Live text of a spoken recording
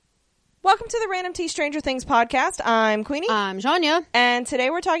Welcome to the Random Tea Stranger Things podcast. I'm Queenie. I'm Janya. And today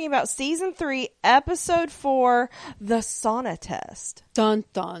we're talking about Season 3, Episode 4, The Sauna Test. Dun,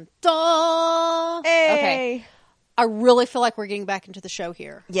 dun, dun. Hey. Okay. I really feel like we're getting back into the show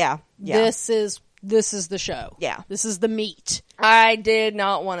here. Yeah. This is the show. Yeah. This is the meat. I did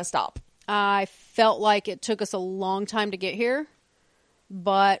not want to stop. I felt like it took us a long time to get here,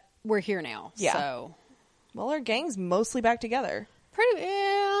 but we're here now. Yeah. So. Well, our gang's mostly back together.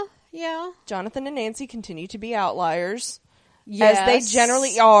 Yeah. Jonathan and Nancy continue to be outliers. Yes. As they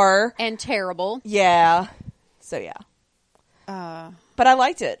generally are. And terrible. Yeah. So, yeah. But I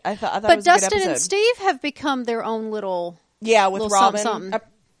liked it. I thought it was a good Dustin episode. and Steve have become their own little... Yeah, with little Robin. something.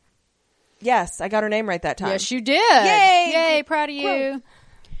 Yes, I got her name right that time. Yes, you did. Yay! Yay, proud of you.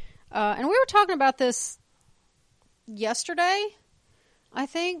 And we were talking about this yesterday, I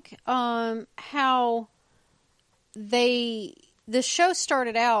think, how the show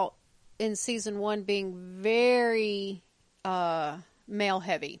started out in season 1 being very male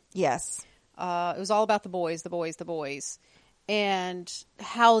heavy. Yes. It was all about the boys. And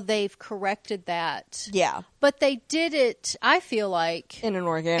how they've corrected that. Yeah. But they did it, I feel like... In an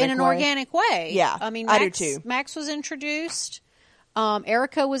organic way. Yeah, I mean, I do too. Max was introduced.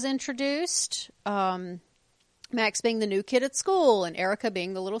 Erica was introduced. Max being the new kid at school and Erica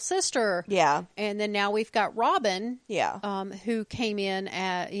being the little sister. Yeah. And then now we've got Robin. Yeah. Who came in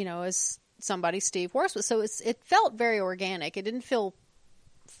as somebody Steve works with. So it felt very organic. It didn't feel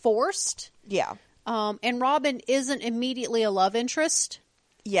forced. Yeah. And Robin isn't immediately a love interest.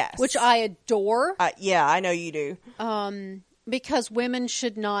 Yes. Which I adore. Yeah, I know you do. Because women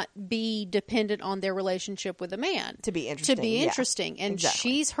should not be dependent on their relationship with a man. To be interesting. And exactly.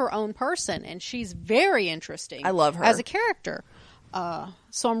 she's her own person. And she's very interesting. I love her. As a character.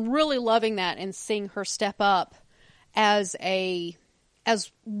 So I'm really loving that and seeing her step up as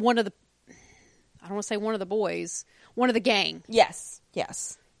one of the, I don't want to say one of the boys, one of the gang. Yes.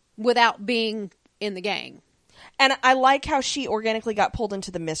 Without being in the gang. And I like how she organically got pulled into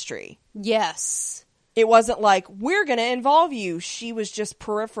the mystery. Yes. It wasn't like, we're going to involve you. She was just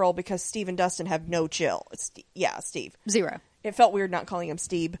peripheral because Steve and Dustin have no chill. Steve. 0. It felt weird not calling him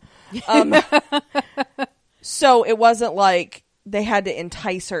Steve. So it wasn't like they had to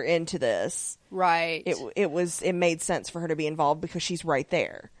entice her into this. Right. It made sense for her to be involved because she's right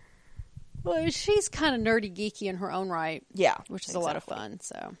there. Well, she's kind of nerdy geeky in her own right. Yeah. Which is a lot of fun,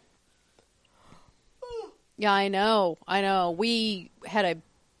 so. Yeah, I know. We had a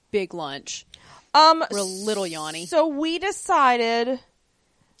big lunch. We're a little yawny. So we decided...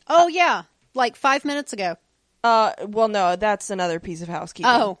 Oh, yeah. Like 5 minutes ago. Well, no, that's another piece of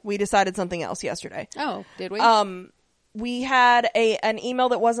housekeeping. Oh. We decided something else yesterday. Oh, did we? We had an email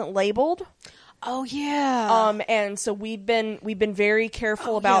that wasn't labeled. Oh, yeah. And so we've been very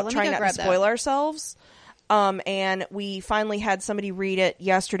careful about trying not to spoil ourselves. And we finally had somebody read it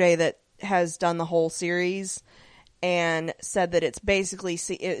yesterday that has done the whole series and said that it's basically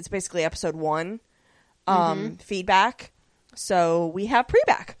episode 1 feedback. So we have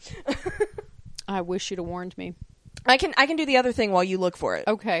pre-back. I wish you'd have warned me. I can do the other thing while you look for it.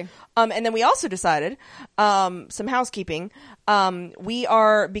 Okay. And then we also decided some housekeeping. We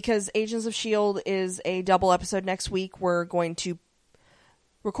are, because Agents of S.H.I.E.L.D. is a double episode next week, we're going to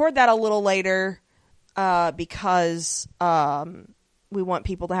record that a little later because we want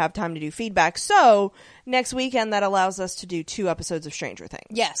people to have time to do feedback. So next weekend that allows us to do 2 episodes of Stranger Things.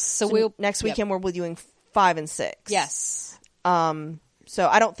 Yes. So next weekend we're doing 5 and 6. Yes. So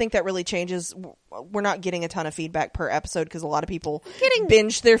I don't think that really changes. We're not getting a ton of feedback per episode because a lot of people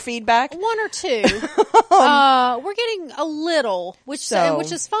binge their feedback. 1 or 2. We're getting a little, which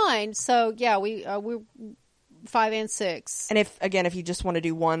is fine. So yeah, we're 5 and 6. And if you just want to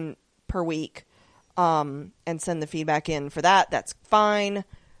do 1 per week, and send the feedback in for that, that's fine.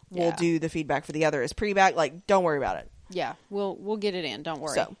 We'll do the feedback for the other as pre-back. Like, don't worry about it. Yeah, we'll get it in. Don't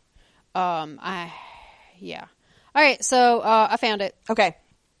worry. So, yeah. All right, so I found it. Okay.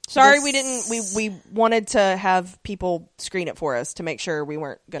 Sorry, we wanted to have people screen it for us to make sure we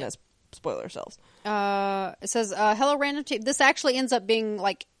weren't going to spoil ourselves. It says, hello, random team. This actually ends up being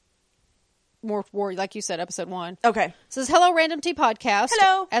like more, like you said, episode 1. Okay. It says, hello, Random Tea Podcast.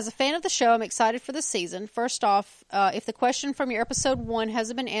 Hello. As a fan of the show, I'm excited for this season. First off, if the question from your episode 1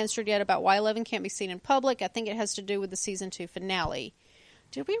 hasn't been answered yet about why Eleven can't be seen in public, I think it has to do with the season 2 finale.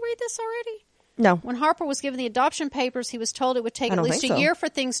 Did we read this already? No. When Harper was given the adoption papers, he was told it would take at least a year for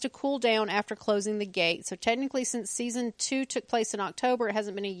things to cool down after closing the gate. So technically, since season 2 took place in October, it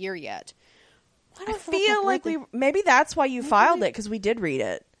hasn't been a year yet. I feel like maybe that's why you filed it, because we did read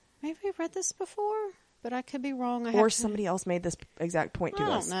it. Maybe we read this before? but I could be wrong. Or somebody else made this exact point to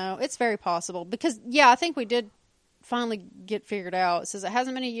us. I don't know. It's very possible because, yeah, I think we did finally get figured out. It says it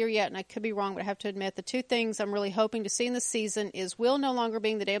hasn't been a year yet, and I could be wrong, but I have to admit the two things I'm really hoping to see in this season is Will no longer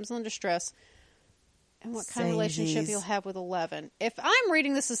being the damsel in distress and what kind of relationship he'll have with Eleven. If I'm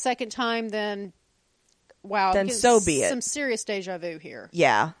reading this a second time, then wow. Then so be it. Some serious deja vu here.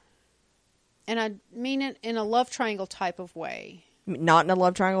 Yeah. And I mean it in a love triangle type of way. Not in a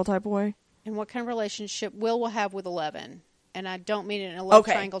love triangle type of way? And what kind of relationship Will have with Eleven. And I don't mean it in a love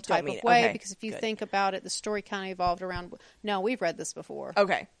triangle type of way, because if you think about it, the story kind of evolved around... No, we've read this before.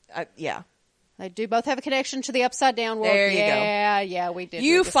 Okay. Yeah. They do both have a connection to the Upside Down world. There you go. Yeah, we did.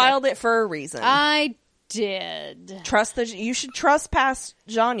 You filed it for a reason. I did. You should trust past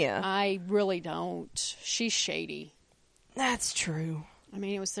Janya. I really don't. She's shady. That's true. I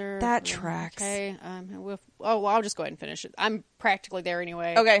mean, it was there... That tracks. Okay. I'll just go ahead and finish it. I'm practically there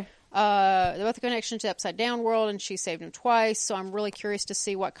anyway. Okay. They both have a connection to the Upside Down world, and she saved him twice, so I'm really curious to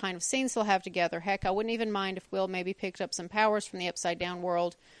see what kind of scenes they'll have together. Heck, I wouldn't even mind if Will maybe picked up some powers from the Upside Down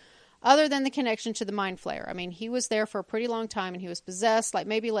world, other than the connection to the Mind Flayer. I mean, he was there for a pretty long time, and he was possessed. Like,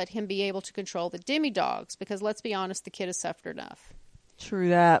 maybe let him be able to control the demi-dogs, because let's be honest, the kid has suffered enough. True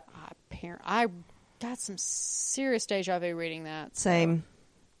that. I got some serious deja vu reading that. So. Same.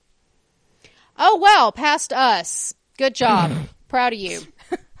 Oh, well, past us. Good job. Proud of you.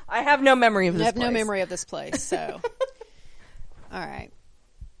 I have no memory of this place. I have no memory of this place, so. All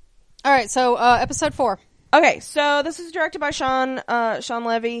right, so episode 4. Okay, so this is directed by Sean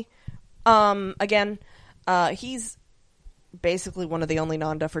Levy. Again, he's basically one of the only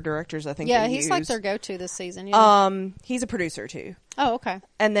non-Duffer directors I think. Yeah, he's like their go-to this season. Yeah. He's a producer too. Oh, okay.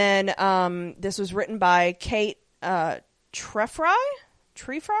 And then this was written by Kate Trefry.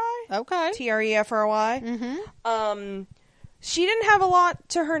 Okay. Trefry. Mm-hmm. She didn't have a lot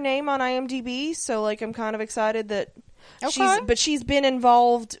to her name on IMDb, so like I'm kind of excited that she's been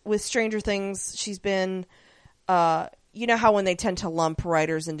involved with Stranger Things. She's been, you know how when they tend to lump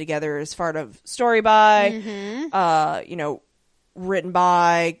writers in together as part of story by, written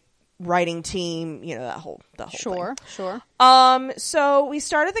by, writing team, that whole thing. Sure. So we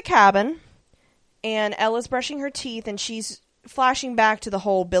start at the cabin, and Ella's brushing her teeth, and she's flashing back to the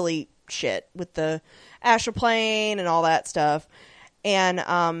whole Billy shit with the astral plane and all that stuff, and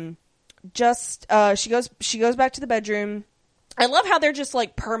she goes back to the bedroom. I love how they're just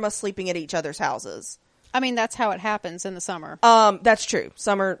like perma sleeping at each other's houses. I mean, that's how it happens in the summer. That's true.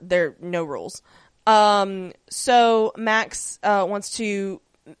 Summer, there are no rules. So Max wants to,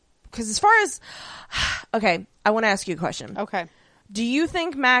 because as far as okay, I want to ask you a question. Okay, do you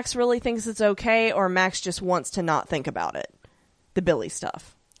think Max really thinks it's okay, or Max just wants to not think about it, the Billy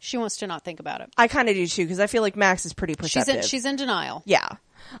stuff? She wants to not think about it. I kind of do too, because I feel like Max is pretty perceptive. She's in denial. Yeah.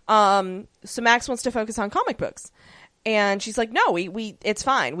 So Max wants to focus on comic books, and she's like, "No, we it's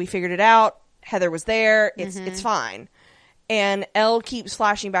fine. We figured it out. Heather was there. It's fine." And Elle keeps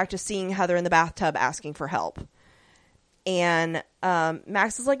flashing back to seeing Heather in the bathtub asking for help, and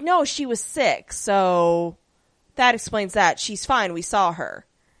Max is like, "No, she was sick, so that explains that. She's fine. We saw her."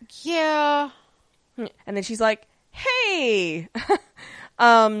 Yeah. And then she's like, "Hey."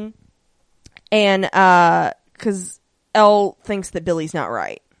 Because Elle thinks that Billy's not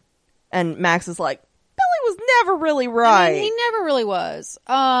right, and Max is like, Billy was never really right. I mean, he never really was.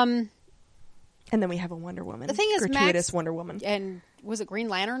 And then we have a Wonder Woman. The thing is, gratuitous Max, Wonder Woman, and was it Green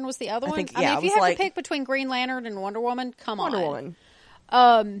Lantern? Was the other one? Think, I mean, if you have to pick between Green Lantern and Wonder Woman, come on, Wonder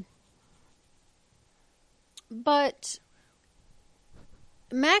Woman. But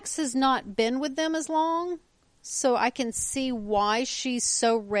Max has not been with them as long. So I can see why she's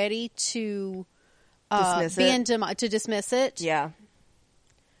so ready to dismiss it. Yeah.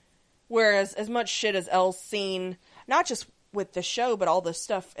 Whereas as much shit as Elle's seen, not just with the show, but all the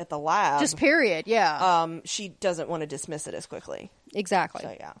stuff at the lab. Just period, yeah. She doesn't want to dismiss it as quickly. Exactly.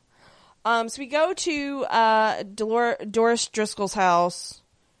 So yeah. So we go to Doris Driscoll's house.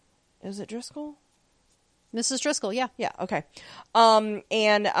 Is it Driscoll? Mrs. Driscoll, yeah. Yeah, okay.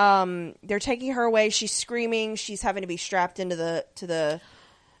 And they're taking her away. She's screaming. She's having to be strapped into the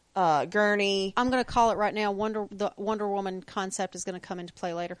gurney. I'm going to call it right now. The Wonder Woman concept is going to come into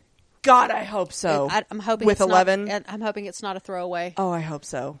play later. God, I hope so. I'm hoping with 11. I'm hoping it's not a throwaway. Oh, I hope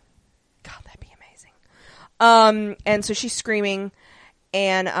so. God, that'd be amazing. And so she's screaming,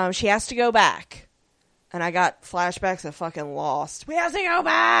 and she has to go back. And I got flashbacks of fucking Lost. We have to go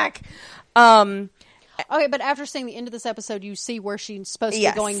back. Okay, but after seeing the end of this episode, you see where she's supposed to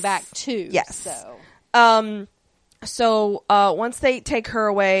be going back to. Yes. So, once they take her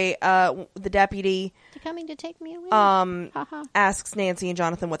away, the deputy... You're coming to take me away? asks Nancy and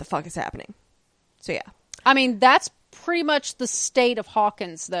Jonathan what the fuck is happening. So, yeah. I mean, that's pretty much the state of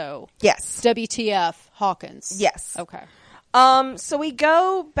Hawkins, though. Yes. WTF Hawkins. Yes. Okay. So we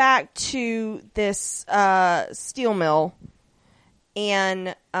go back to this steel mill,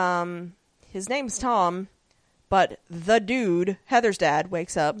 and his name's Tom, but the dude, Heather's dad,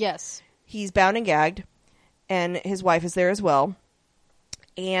 wakes up. Yes. He's bound and gagged, and his wife is there as well.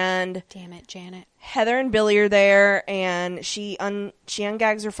 And damn it, Janet. Heather and Billy are there, and she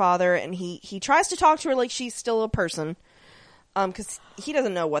ungags her father, and he tries to talk to her like she's still a person, because he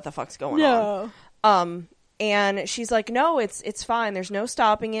doesn't know what the fuck's going on. And she's like, no, it's fine. There's no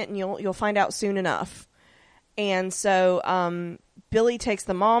stopping it, and you'll find out soon enough. And so Billy takes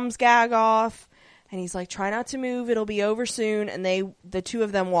the mom's gag off, and he's like, try not to move. It'll be over soon. And the two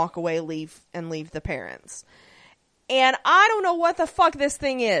of them walk away, leave the parents. And I don't know what the fuck this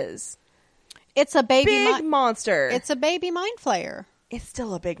thing is. It's a baby big monster. It's a baby mind flayer. It's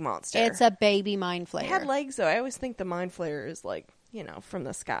still a big monster. It's a baby mind flayer. It had legs, though. I always think the mind flayer is like, from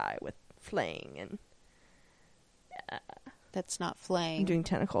the sky with flaying and... That's not flaying. I'm doing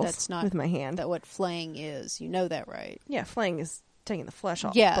tentacles. That's not with my hand. That what flaying is. You know that, right? Yeah, flaying is taking the flesh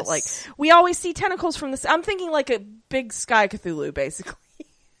off. Yes. But like we always see tentacles from this. I'm thinking like a big sky Cthulhu, basically.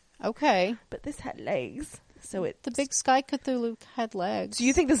 Okay. But this had legs, so it. The big sky Cthulhu had legs. So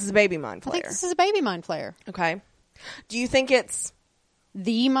you think this is a baby mind flayer? I think this is a baby mind flayer. Okay. Do you think it's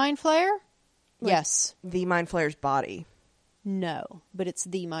the mind flayer? Yes. The mind flayer's body? No, but it's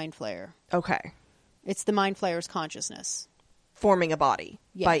the mind flayer. Okay. It's the mind flayer's consciousness. Forming a body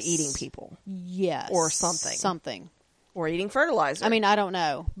by Yes. eating people. Yes. Or something. Something. Or eating fertilizer. I mean, I don't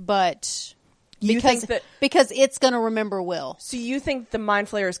know, but because it's going to remember Will. So you think the mind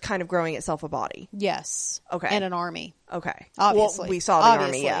flayer is kind of growing itself a body? Yes. Okay. And an army. Okay. Obviously. Well, we saw the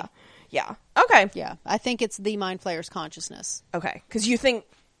army, yeah. Yeah. Okay. Yeah. I think it's the mind flayer's consciousness. Okay. Because you think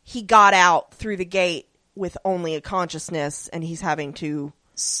he got out through the gate with only a consciousness and he's having to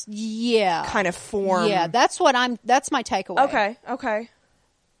yeah, kind of form. Yeah, that's my takeaway. Okay.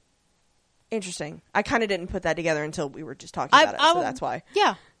 Interesting. I kind of didn't put that together until we were just talking about it, so that's why.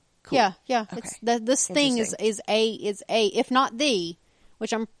 Yeah. Cool. Yeah. Okay. This thing is a if not the,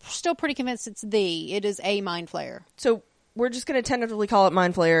 which I'm still pretty convinced it's it is a mind flayer. So we're just going to tentatively call it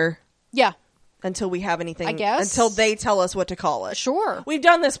mind flayer. Yeah. Until we have anything, I guess. Until they tell us what to call it. Sure. We've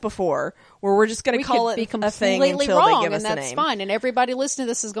done this before, where we're just going to call it be a thing until wrong, they give us and a that's name. fine. And everybody listening to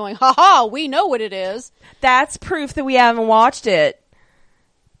this is going, "Ha ha, we know what it is." That's proof that we haven't watched it.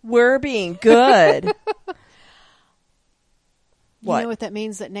 We're being good. You What? know what that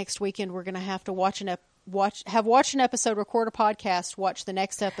means? That next weekend we're going to have to watch an episode, record a podcast, watch the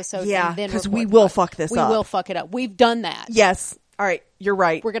next episode. Yeah, and then because record we will fuck this We up. will fuck it up. We've done that. Yes. All right. You're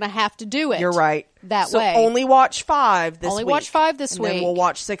right. We're going to have to do it. You're right. That way. So only watch 5 this week. Only watch 5 this and week. Then we'll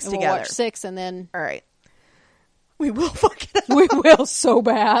watch 6 and together. We'll watch 6 and then All right. We will fuck it up. we will so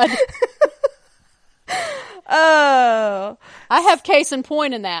bad. Oh. I have case in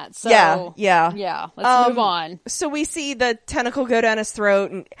point in that. So Yeah. Let's move on. So we see the tentacle go down his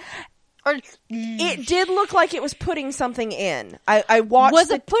throat, and it did look like it was putting something in. I watched. Was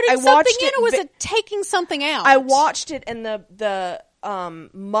it putting something in, or was it taking something out? I watched it, and the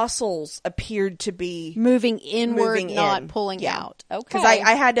muscles appeared to be moving inward, moving not in. pulling Yeah. out. Okay.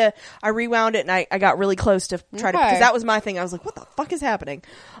 Because I rewound it, and I got really close to try to, because that was my thing. I was like, what the fuck is happening?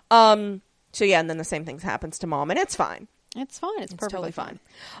 So yeah, and then the same thing happens to Mom, and it's fine. It's fine. It's perfectly totally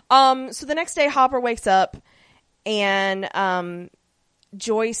fine. So the next day, Hopper wakes up, and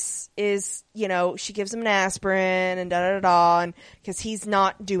Joyce is, she gives him an aspirin and and because he's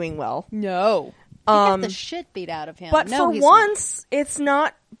not doing well. No. He got the shit beat out of him. But no, for once, it's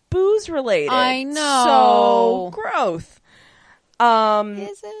not booze related. I know. So growth.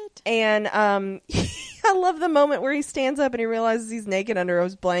 Is it? And I love the moment where he stands up and he realizes he's naked under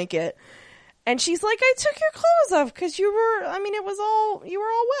his blanket. And she's like, I took your clothes off because you were all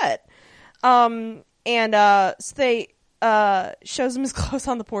wet. So they shows him his clothes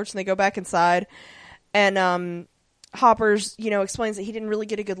on the porch, and they go back inside. And Hopper's, explains that he didn't really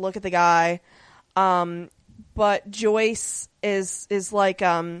get a good look at the guy. But Joyce is like,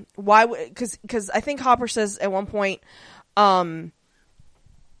 why would, because I think Hopper says at one point, he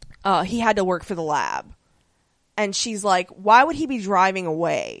had to work for the lab. And she's like, why would he be driving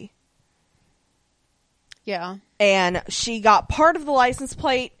away? Yeah. And she got part of the license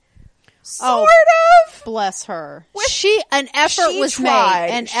plate. Sort of. Bless her. She An effort was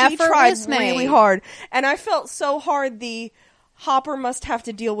made. She tried really hard. And I felt so hard the Hopper must have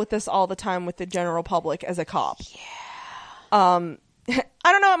to deal with this all the time with the general public as a cop. Yeah. I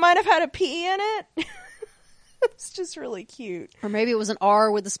don't know, it might have had a P in it. It's just really cute. Or maybe it was an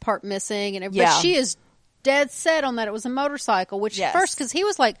R with this part missing, but she is dead set on that it was a motorcycle, which Yes. first, because he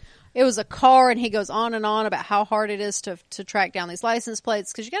was like, it was a car, and he goes on and on about how hard it is to track down these license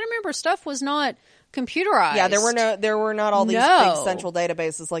plates, because you got to remember, stuff was not computerized. Yeah, there were not all these No. big central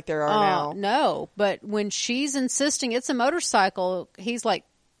databases like there are now. No, but when she's insisting it's a motorcycle, he's like,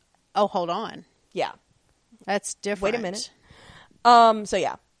 oh, hold on. Yeah. That's different. Wait a minute. So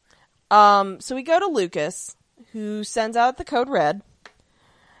yeah. So we go to Lucas, who sends out the code red,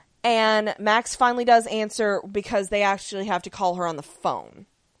 and Max finally does answer because they actually have to call her on the phone.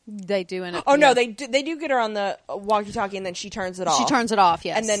 They do. No, they do get her on the walkie-talkie, and then she turns it off. She turns it off,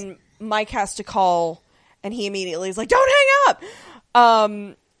 yes. And then Mike has to call, and he immediately is like, "Don't hang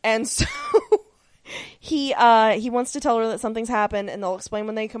up!" And so he wants to tell her that something's happened, and they'll explain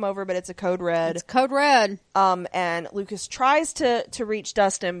when they come over, but it's a code red. It's code red. And Lucas tries to reach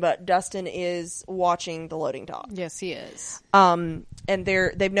Dustin, but Dustin is watching the loading dock. Yes, he is. And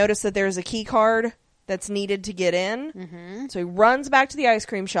they've noticed that there's a key card that's needed to get in. Mm-hmm. So he runs back to the ice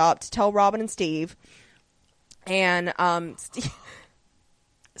cream shop to tell Robin and Steve. And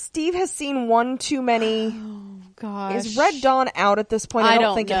Steve has seen one too many. Oh, gosh. Is Red Dawn out at this point? I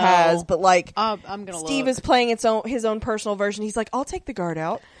don't think know. it has, but like I'm gonna Steve look. is playing his own personal version. He's like, I'll take the guard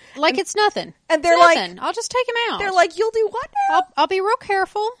out. Like it's nothing. And they're It's like- nothing. I'll just take him out. They're like, you'll do what now? I'll be real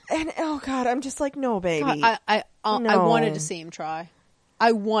careful. And oh god, I'm just like, no, baby. God, I No. wanted to see him try.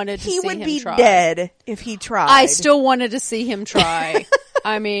 I wanted to He see would him be try. dead if he tried. I still wanted to see him try.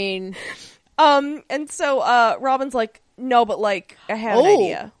 I mean, and so Robin's like, no, but like I have an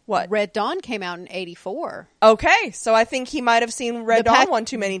idea. What? Red Dawn came out in '84. Okay, so I think he might have seen Red The Dawn Pat- one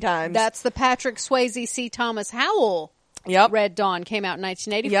too many times. That's the Patrick Swayze C. Thomas Howell. Yep. Red Dawn came out in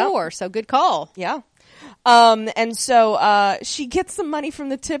 1984. So good call. Yeah. And so she gets some money from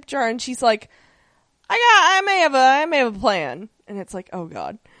the tip jar, and she's like, I may have a plan. And it's like, oh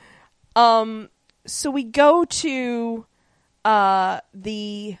god. So we go to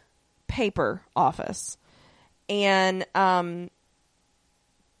the paper office, and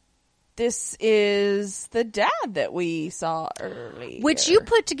this is the dad that we saw earlier, Which you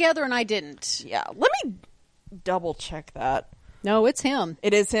put together and I didn't. Yeah, let me double check that. No, it's him.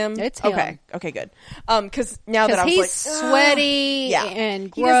 It is him. It's him. Okay, good. Because now that I was he's like, sweaty yeah.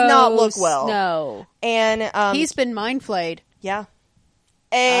 and He does not gross. look well. No, and he's been mind flayed. yeah.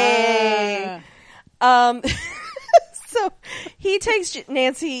 Hey. So he takes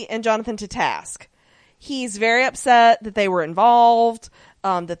Nancy and Jonathan to task. He's very upset that they were involved,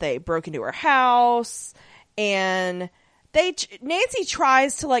 that they broke into her house, and Nancy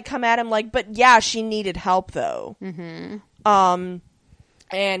tries to like come at him like, but yeah, she needed help though. Mm-hmm.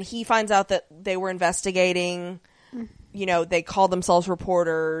 And he finds out that they were investigating. You know, they called themselves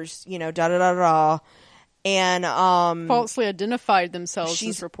reporters. You know, da da da da. And Falsely identified themselves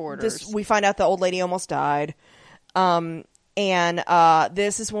as reporters. we find out the old lady almost died. And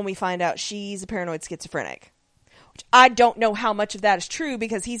this is when we find out she's a paranoid schizophrenic. Which I don't know how much of that is true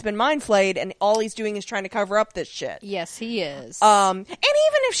because he's been mind flayed and all he's doing is trying to cover up this shit. Yes, he is. And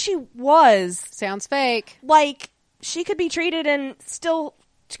even if she was, Sounds fake. like, she could be treated and still,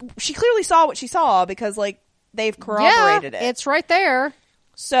 she clearly saw what she saw because, like, they've corroborated it. It's right there.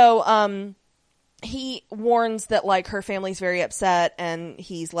 So, he warns that, like, her family's very upset and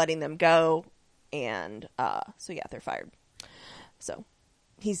he's letting them go. And, so yeah, they're fired. So,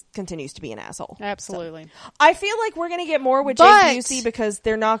 he continues to be an asshole. Absolutely. So, I feel like we're gonna get more with But- Jake Busey because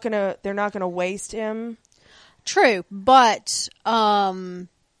they're not gonna waste him. True, but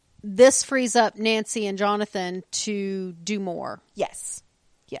this frees up Nancy and Jonathan to do more. Yes.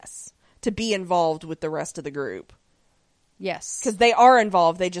 To be involved with the rest of the group. Yes. Because they are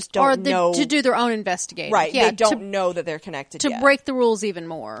involved, they just don't know. To do their own investigating. Right, Yeah, they don't know that they're connected to yet. break the rules even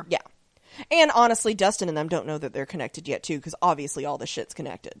more. Yeah. And honestly, Dustin and them don't know that they're connected yet, too, because obviously all this shit's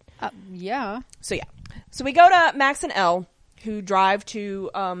connected. Yeah. So, yeah. So we go to Max and Elle, who drive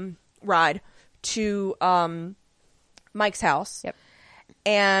to, ride to, Mike's house. Yep.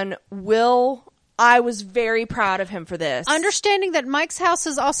 And Will, I was very proud of him for this. Understanding that Mike's house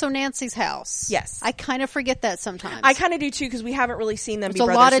is also Nancy's house. Yes. I kind of forget that sometimes. I kind of do, too, because we haven't really seen them There's be a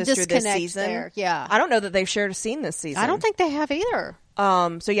brother lot and of sister this disconnect season. there. Yeah. I don't know that they've shared a scene this season. I don't think they have either.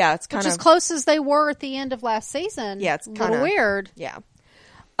 So, yeah, it's kind Which of... as close as they were at the end of last season. Yeah, it's a kinda- little weird. Yeah.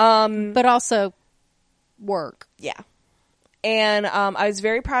 But also work. Yeah. And I was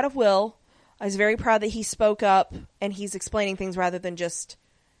very proud of Will. I was very proud that he spoke up and he's explaining things rather than just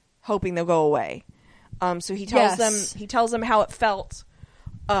hoping they'll go away. So he tells them how it felt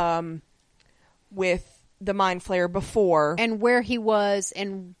with the Mind Flayer before And where he was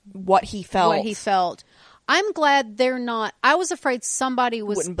and what he felt. what he felt. I'm glad they're not. I was afraid somebody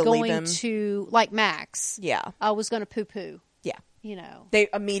was Wouldn't believe going him. to, like Max. Yeah. I was going to poo-poo. Yeah. You know. They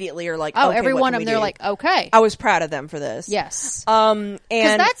immediately are like, Oh, okay, every what one can of we them, they're do? like, okay. I was proud of them for this. Yes. And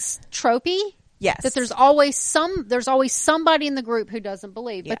Because that's tropey. yes. That there's always somebody in the group who doesn't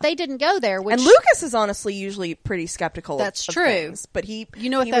believe. Yeah. But they didn't go there. Which, and Lucas is honestly usually pretty skeptical That's of true. things, but he you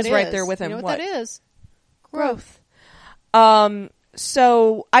know what he that was is. right there with him. You know what that is? Growth.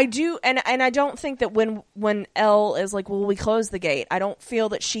 So I do, and I don't think that when Elle is like, well, we close the gate, I don't feel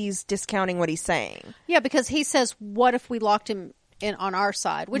that she's discounting what he's saying. Yeah, because he says, what if we locked him in on our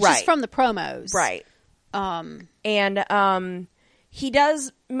side? Which is Right. from the promos. Right. And he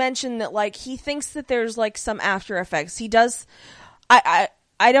does mention that, like, he thinks that there's, like, some after effects. He does, I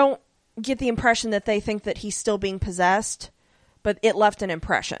don't get the impression that they think that he's still being possessed, but it left an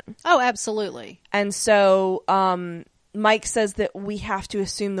impression. Oh, absolutely. And so, Mike says that we have to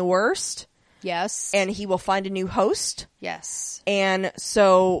assume the worst, Yes. and he will find a new host. yes. And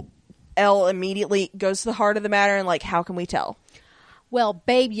so Elle immediately goes to the heart of the matter and, like, how can we tell? Well,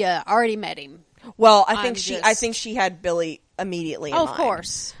 babe, you already met him. Well, I I'm think she had Billy immediately in Oh, mind. of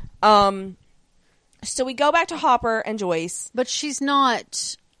course. So we go back to Hopper and Joyce. But she's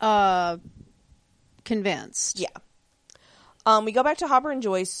not convinced. Yeah. We go back to Hopper and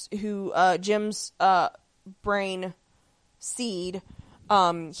Joyce, who Jim's brain seed.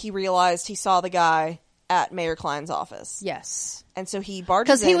 He realized he saw the guy at Mayor Klein's office. Yes. And so he barges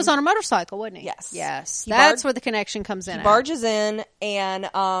in. Because he was on a motorcycle, wasn't he? Yes. Yes. He That's where the connection comes in. He barges in,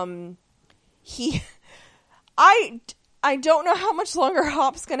 and he... I don't know how much longer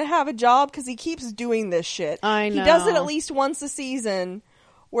Hop's going to have a job because he keeps doing this shit. I know. He does it at least once a season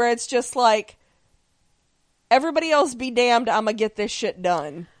where it's just like, everybody else be damned, I'm going to get this shit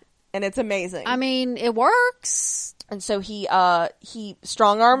done. And it's amazing. I mean, it works. And so he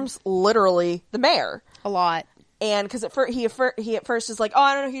strong arms literally the mayor. A lot. And because he at first is like, oh,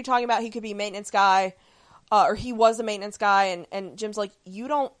 I don't know who you're talking about. He could be a maintenance guy. Or he was a maintenance guy. And Jim's like, you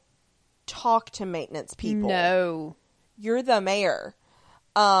don't talk to maintenance people. No. You're the mayor.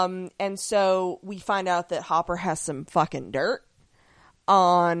 And so we find out that Hopper has some fucking dirt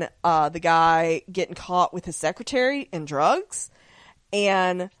on the guy getting caught with his secretary and drugs.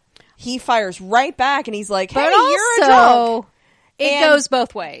 And he fires right back and he's like, hey, you're a drunk. It goes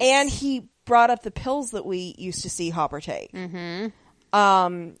both ways. And he brought up the pills that we used to see Hopper take. Mm-hmm.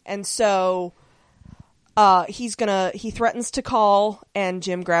 And so he threatens to call, and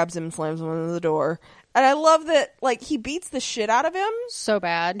Jim grabs him and slams him into the door. And I love that, like, he beats the shit out of him. So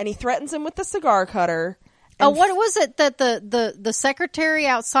bad. And he threatens him with the cigar cutter. Oh, what was it that the secretary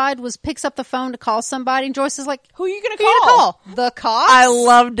outside picks up the phone to call somebody, and Joyce is like, who are you going to "Who you call? gonna call? The cops?" I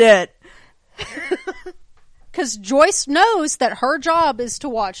loved it. Because Joyce knows that her job is to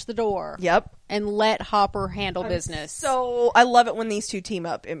watch the door. Yep. And let Hopper handle business. So I love it when these two team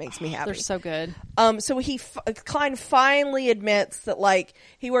up. It makes me happy. They're so good. So Klein finally admits that, like,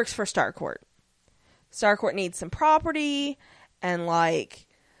 he works for Starcourt. Starcourt needs some property, and, like,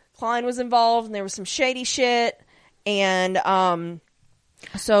 Klein was involved, and there was some shady shit, and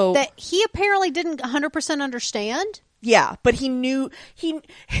so that he apparently didn't 100% understand. Yeah, but he knew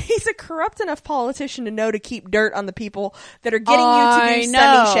he's a corrupt enough politician to know to keep dirt on the people that are getting you to do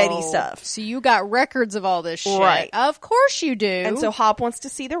semi-shady stuff. So you got records of all this shit. Right. Of course you do. And so Hop wants to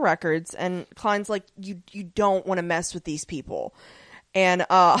see the records, and Klein's like, you don't want to mess with these people. And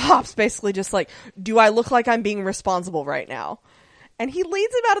Hop's basically just like, do I look like I'm being responsible right now? And he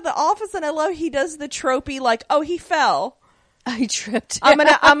leads him out of the office, and I love he does the tropey, like, oh, he fell. I tripped. I'm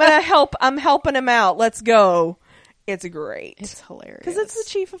gonna help. I'm helping him out. Let's go. It's great. It's hilarious. Because it's the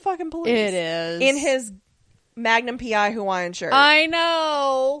chief of fucking police. It is. In his Magnum PI Hawaiian shirt. I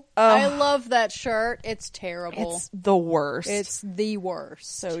know. I love that shirt. It's terrible. It's the worst. It's the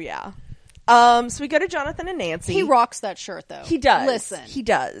worst. So, yeah. So we go to Jonathan and Nancy. He rocks that shirt, though. He does. Listen. He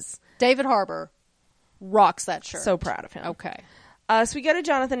does. David Harbour rocks that shirt. So proud of him. Okay. So we go to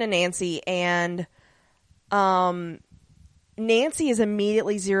Jonathan and Nancy, and Nancy is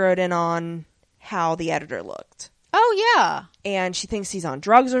immediately zeroed in on how the editor looked. Oh, yeah. And she thinks he's on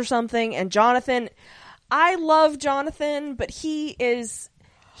drugs or something. And Jonathan, I love Jonathan, but he is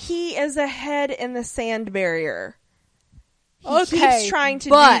a head in the sand barrier. He keeps trying to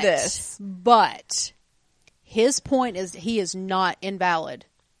do this. But his point is he is not invalid.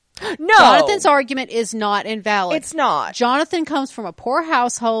 No. Jonathan's argument is not invalid. It's not. Jonathan comes from a poor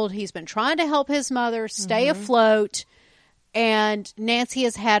household. He's been trying to help his mother stay afloat. And Nancy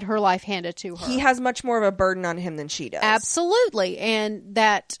has had her life handed to her. He has much more of a burden on him than she does. Absolutely. And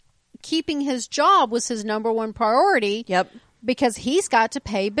that keeping his job was his number one priority. Yep. Because he's got to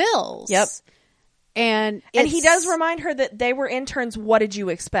pay bills. Yep. And he does remind her that they were interns. What did you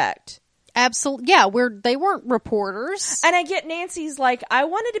expect? Absolutely. Yeah, they weren't reporters. And I get Nancy's like, I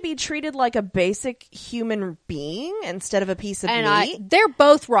wanted to be treated like a basic human being instead of a piece of meat. They're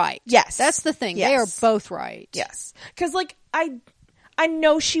both right. Yes. That's the thing. Yes. They are both right. Yes. Because, like, I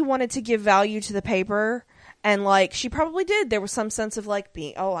know she wanted to give value to the paper, and, like, she probably did. There was some sense of, like,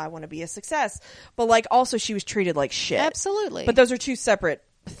 being, I want to be a success. But, like, also she was treated like shit. Absolutely. But those are two separate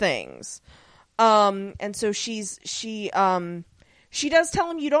things. And so she does tell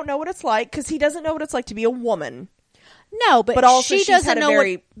him you don't know what it's like, because he doesn't know what it's like to be a woman. No, but also she she's doesn't had a know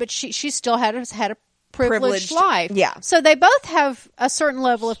very but she still had a privileged life. Yeah. So they both have a certain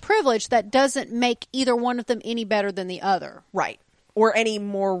level of privilege that doesn't make either one of them any better than the other. Right. Or any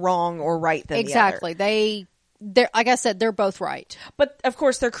more wrong or right than exactly. the other. They're like I said, they're both right. But of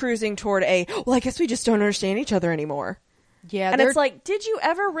course they're cruising toward I guess we just don't understand each other anymore. Yeah. And it's like, did you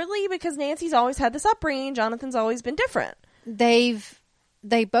ever really? Because Nancy's always had this upbringing. Jonathan's always been different. They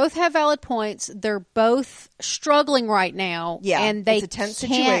both have valid points. They're both struggling right now. Yeah. And it's a tense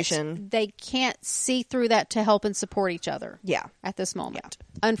situation. They can't see through that to help and support each other. Yeah. At this moment.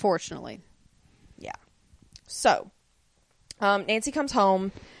 Yeah. Unfortunately. Yeah. So, Nancy comes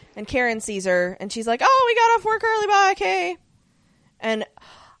home and Karen sees her and she's like, we got off work early, bye, Kay. And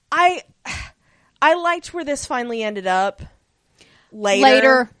I liked where this finally ended up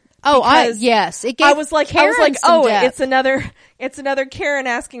later. Yes. It gave I was like, depth. it's another Karen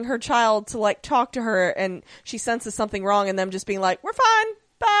asking her child to, like, talk to her, and she senses something wrong, and them just being like, we're fine,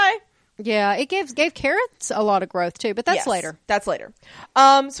 bye. Yeah, it gave Karen a lot of growth too, but that's later. That's later.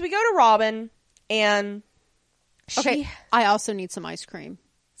 So we go to Robin, and okay, I also need some ice cream.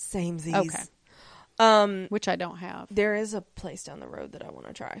 Samesies. Okay. Which I don't have. There is a place down the road that I want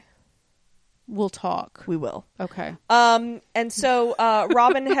to try. We'll talk. We will. Okay. And so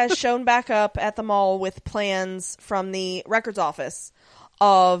Robin has shown back up at the mall with plans from the records office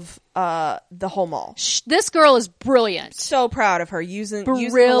of the whole mall. This girl is brilliant. So proud of her using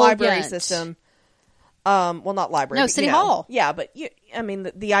the library system. Well, not library. No, City Hall. Yeah, but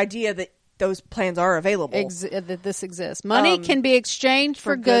the idea that those plans are available. That this exists. Money can be exchanged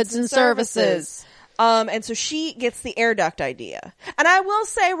for goods and services. And so she gets the air duct idea. And I will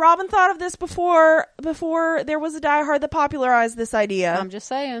say, Robin thought of this before there was a Die Hard that popularized this idea. I'm just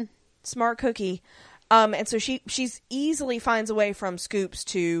saying. Smart cookie. And so she's easily finds a way from Scoops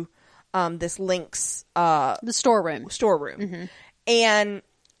to this Lynx the storeroom. Mm-hmm. And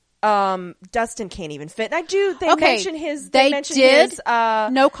Dustin can't even fit. And they mention his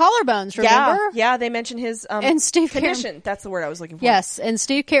no collarbones, remember? Yeah, they mention his and Steve condition. That's the word I was looking for. Yes, and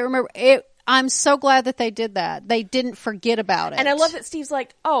Steve can't remember it. I'm so glad that they did that. They didn't forget about it. And I love that Steve's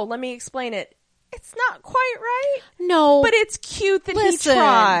like, let me explain it. It's not quite right. No. But it's cute that he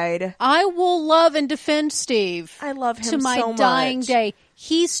tried. I will love and defend Steve. I love him so much. To my dying day.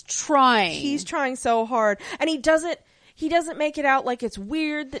 He's trying. He's trying so hard. And he doesn't make it out like it's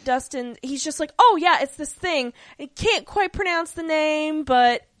weird that Dustin, he's just like, yeah, it's this thing. He can't quite pronounce the name,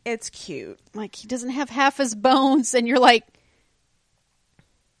 but it's cute. Like, he doesn't have half his bones, and you're like...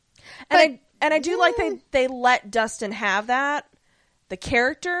 And I do like they let Dustin have that, the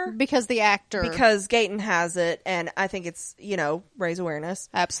character. Because the actor. Because Gayton has it, and I think it's, raise awareness.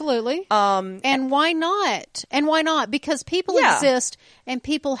 Absolutely. And why not? Because people exist, and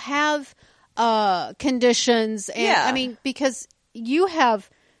people have conditions. And because you have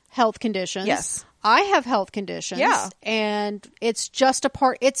health conditions. Yes. I have health conditions. Yeah. And it's just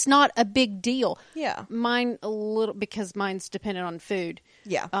it's not a big deal. Yeah. Mine a little, because mine's dependent on food.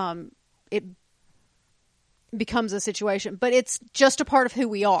 Yeah. It becomes a situation, but it's just a part of who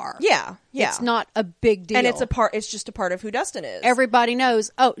we are. Yeah. Yeah. It's not a big deal. And it's just a part of who Dustin is. Everybody knows,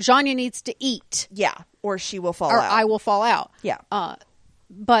 Janya needs to eat. Yeah. Or she will fall out. Or out. I will fall out. Yeah.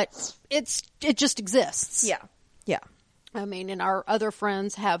 But it just exists. Yeah. Yeah. I mean, and our other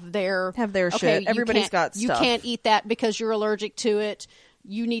friends have their shit. Everybody's got stuff. You can't eat that because you're allergic to it.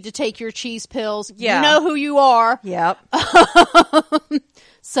 You need to take your cheese pills. Yeah. You know who you are. Yep.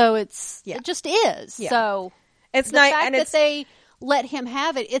 So it just is. Yeah. So it's the fact that they let him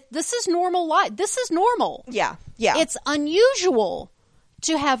have it. This is normal life. This is normal. Yeah. Yeah. It's unusual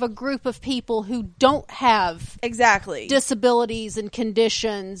to have a group of people who don't have disabilities and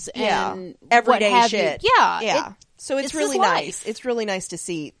conditions and everyday shit. Yeah. Yeah. So it's really nice. It's really nice to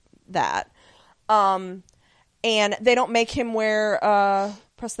see that. And they don't make him wear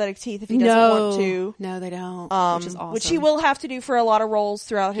prosthetic teeth if he doesn't want to. No, they don't. Which is awesome. Which he will have to do for a lot of roles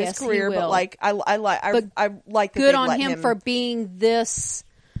throughout his career. But like, I like that. Good on him for being this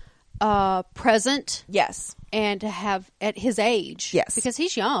present. Yes. And to have at his age. Yes. Because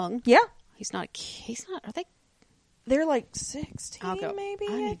he's young. Yeah. He's not. Are they? They're like 16, I'll go. maybe.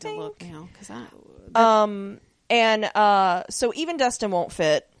 I need to think. look now because So even Dustin won't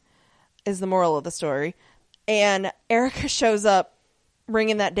fit, is the moral of the story. And Erica shows up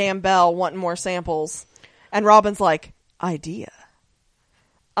ringing that damn bell, wanting more samples. And Robin's like, idea.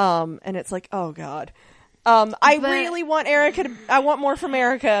 And it's like, oh God. I really want Erica I want more from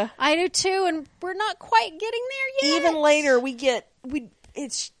Erica. I do too, and we're not quite getting there yet. Even later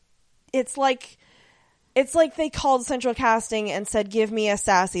it's like they called Central Casting and said, give me a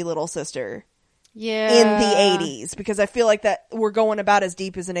sassy little sister. Yeah. In the 80s, because I feel like that we're going about as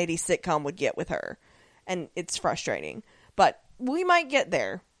deep as an 80s sitcom would get with her. And it's frustrating. But we might get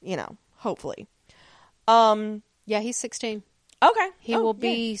there, hopefully. Yeah, he's 16. Okay. He will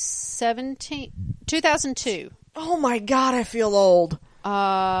be 17. 2002. Oh my God, I feel old.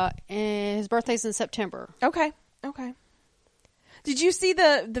 And his birthday's in September. Okay. Did you see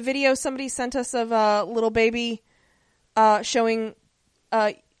the video somebody sent us of little baby showing...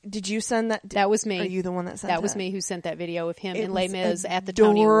 did you send that? That was me. Are you the one that sent that? That was me who sent that video of him in Les Mis at the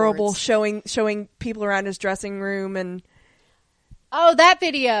Tony Awards. Adorable, showing people around his dressing room and... Oh, that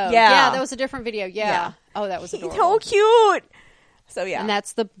video. Yeah. That was a different video. Yeah. Oh, that was adorable. So cute. So, yeah. And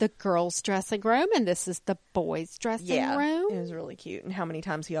that's the girls' dressing room, and this is the boys' dressing room. It was really cute. And how many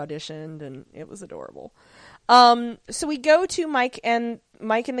times he auditioned, and it was adorable. So we go to Mike and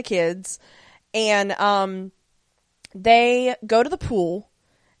the kids, and they go to the pool,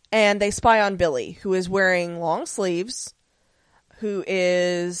 and they spy on Billy, who is wearing long sleeves, who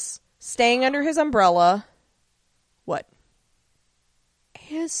is staying under his umbrella. What?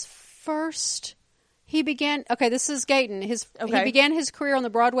 His first... He began... Okay, this is Gaten. He began his career on the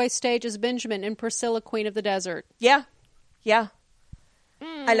Broadway stage as Benjamin in Priscilla, Queen of the Desert. Yeah.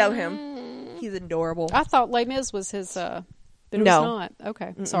 I love him. He's adorable. I thought Les Mis was his... but it was not.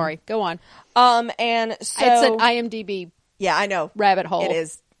 Okay, sorry. Go on. And so... It's an IMDb Yeah, I know. rabbit hole. It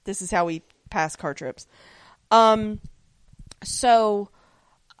is. This is how we pass car trips. So,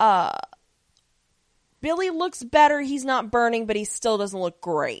 Billy looks better. He's not burning, but he still doesn't look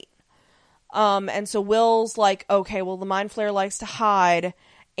great. And so Will's like, okay, well, the Mind Flayer likes to hide,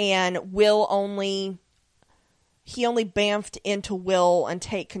 and Will only bamfed into Will and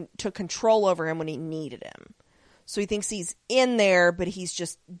took control over him when he needed him. So he thinks he's in there, but he's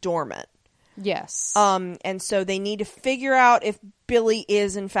just dormant. Yes. And so they need to figure out if Billy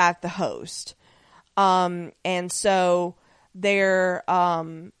is in fact the host. And so they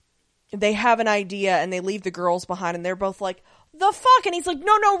have an idea, and they leave the girls behind, and they're both like, the fuck? And he's like,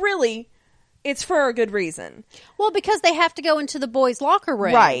 no, really. It's for a good reason. Well, because they have to go into the boys' locker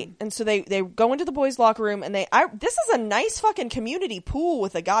room. Right. And so they go into the boys' locker room, and this is a nice fucking community pool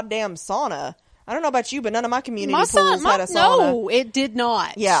with a goddamn sauna. I don't know about you, but none of my community pools had a sauna. No, it did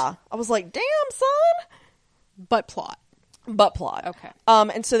not. Yeah. I was like, damn, son. But plot. Okay.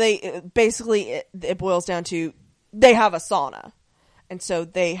 And so they basically, it boils down to, they have a sauna. And so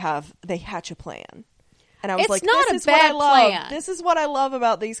they hatch a plan. And I was like, not this is a bad what I love. plan. This is what I love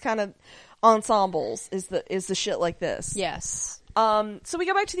about these kind of ensembles is the shit like this. Yes. So we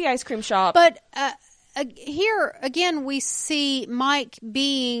go back to the ice cream shop. But here again, we see Mike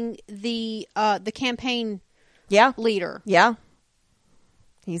being the campaign leader. Yeah.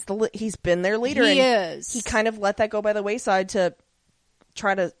 He's been their leader. He is. He kind of let that go by the wayside to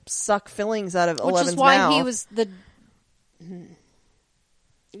try to suck fillings out of Eleven's mouth. Which is why he was the...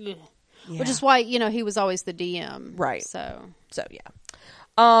 Yeah. Which is why, he was always the DM. Right. So yeah.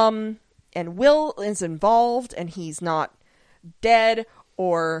 And Will is involved, and he's not dead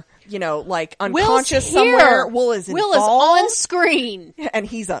or, like unconscious somewhere. Will is on screen. And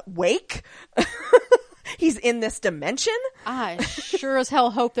he's awake. He's in this dimension. I sure as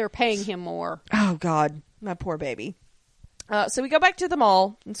hell hope they're paying him more. Oh, God. My poor baby. So we go back to the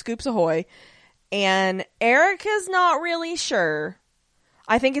mall in Scoops Ahoy, and Erica's not really sure.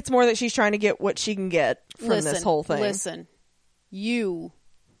 I think it's more that she's trying to get what she can get from this whole thing. Listen, you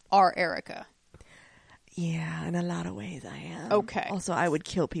are Erica. Yeah, in a lot of ways I am. Okay. Also, I would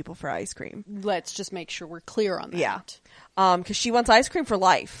kill people for ice cream. Let's just make sure we're clear on that. Yeah. Because she wants ice cream for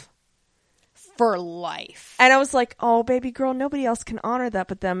life. For life. And I was like, oh, baby girl, nobody else can honor that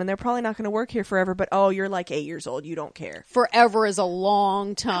but them, and they're probably not going to work here forever, but you're like 8 years old. You don't care. Forever is a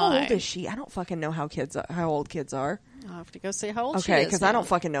long time. How old is she? I don't fucking know how old kids are. I'll have to go see how old she is. Okay, because I don't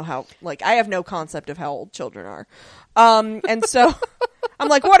fucking know how, I have no concept of how old children are. And so I'm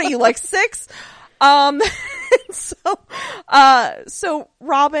like, what are you, like 6? So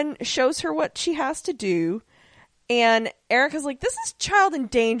Robin shows her what she has to do, and Erica's like, this is child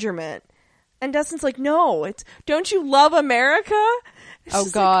endangerment. And Dustin's like, no, don't you love America? It's Oh,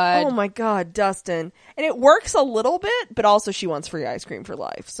 just God. oh my God, Dustin. And it works a little bit, but also she wants free ice cream for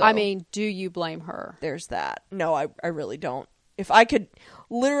life. So I mean, do you blame her? there's that. No, I really don't. If I could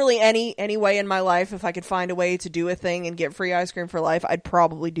literally any way in my life, if I could find a way to do a thing and get free ice cream for life, I'd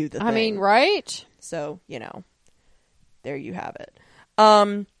probably do the thing. I mean, right? So, there you have it.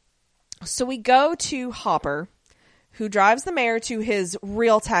 So we go to Hopper, who drives the mayor to his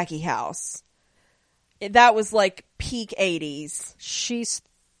real tacky house. That was like peak 80s. She's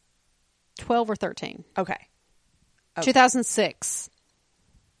 12 or 13. Okay. 2006.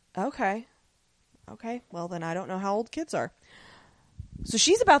 Okay. Well, then I don't know how old kids are. So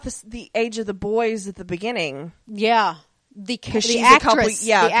she's about the age of the boys at the beginning. Yeah. The she's actress.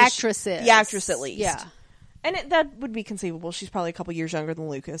 the actress is. The actress, at least. Yeah. And that would be conceivable. She's probably a couple years younger than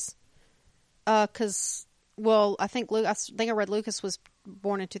Lucas. Because, well, I think I read Lucas was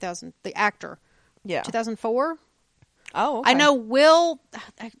born in 2000. The actor. Yeah. 2004. Oh, okay. I know Will.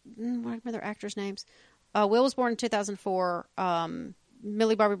 I remember their actors' names. Will was born in 2004.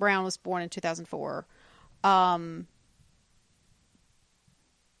 Millie Bobby Brown was born in 2004.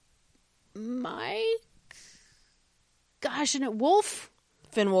 Mike. Gosh, isn't it Wolf?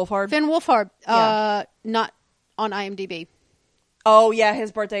 Finn Wolfhard. Finn Wolfhard. Yeah. Not on IMDb. Oh, yeah,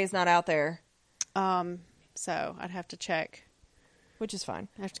 his birthday is not out there. So I'd have to check. Which is fine.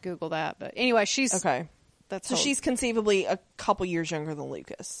 I have to Google that. But anyway, she's... Okay. That's So she's conceively a couple years younger than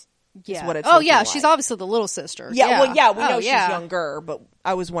Lucas. Yeah. What it's oh, looking yeah. like. She's obviously the little sister. Yeah, well, yeah, we know Oh, she's yeah. younger, but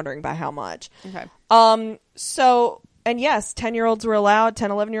I was wondering by how much. Okay. So, and yes, 10-year-olds were allowed,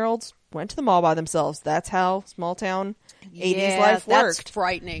 10, 11-year-olds went to the mall by themselves. That's how small town 80s life that's worked.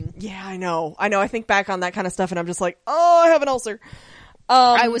 frightening. Yeah, I know. I think back on that kind of stuff and I'm just like, oh, I have an ulcer.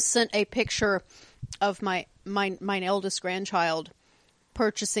 I was sent a picture of my eldest grandchild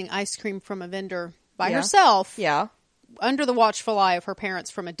purchasing ice cream from a vendor by herself. Yeah. Under the watchful eye of her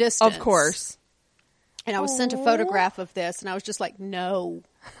parents from a distance. Of course. And I was sent a photograph of this, and I was just like, no.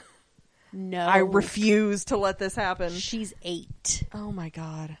 I refuse to let this happen. She's 8. Oh my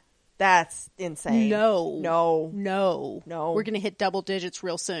God. That's insane. No. No. We're going to hit double digits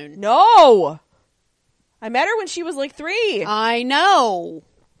real soon. No. I met her when she was like 3. I know.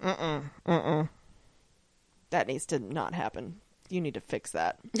 That needs to not happen. You need to fix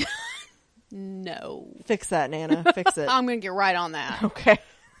that. No. Fix that, Nana. Fix it. I'm going to get right on that. Okay.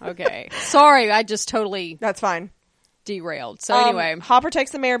 Okay. Sorry, I just totally That's fine. derailed. So anyway. Hopper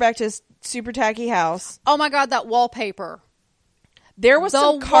takes the mayor back to his super tacky house. Oh my God, that wallpaper. There was The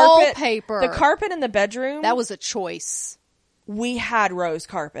some carpet. wallpaper. The carpet in the bedroom. That was a choice. We had rose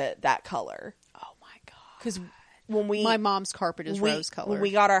carpet that color. Oh my God. Because when we... My mom's carpet is rose color. When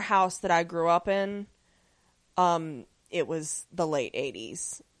we got our house that I grew up in, it was the late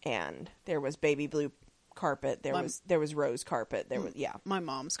 80s. And there was baby blue carpet. There was rose carpet. There was, yeah. My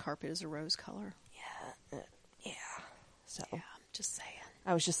mom's carpet is a rose color. Yeah. So... Yeah, I'm just saying.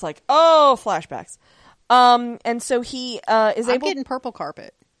 I was just like, oh, flashbacks. And so he is I'm able... getting purple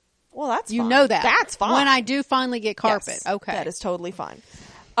carpet. Well, that's You fine. know that. That's fine. When I do finally get carpet. Yes, Okay. that is totally fine.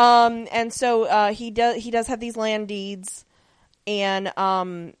 And so he does have these land deeds. And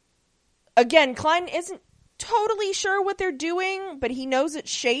again, Klein isn't totally sure what they're doing, but he knows it's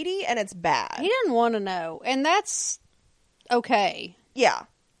shady and it's bad. He didn't want to know. And that's okay. Yeah.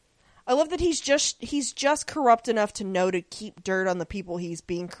 I love that he's just corrupt enough to know to keep dirt on the people he's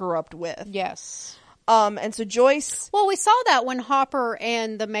being corrupt with. Yes. And so Joyce... Well, we saw that when Hopper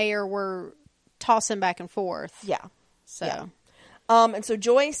and the mayor were tossing back and forth. Yeah. So. Yeah. And so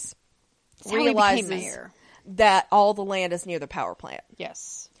Joyce That's how he became realizes mayor. that all the land is near the power plant.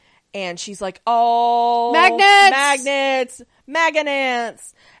 Yes. And she's like, oh... Magnets!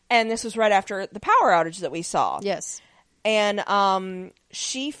 And this was right after the power outage that we saw. Yes. And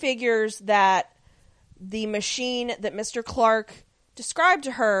she figures that the machine that Mr. Clark described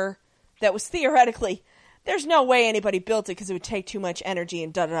to her that was theoretically... There's no way anybody built it because it would take too much energy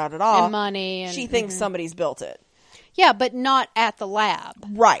and da-da-da-da-da. And money. And, she thinks somebody's built it. Yeah, but not at the lab.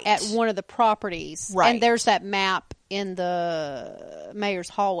 Right. At one of the properties. Right. And there's that map in the mayor's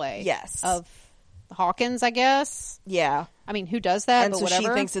hallway. Yes. Of Hawkins, I guess. Yeah. I mean, who does that? And but so whatever. she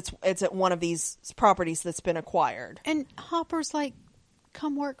thinks it's at one of these properties that's been acquired. And Hopper's like,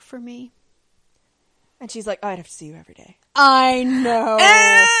 come work for me. And she's like, I'd have to see you every day. I know.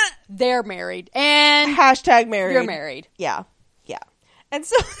 They're married. And Hashtag married. you're married. Yeah. Yeah. And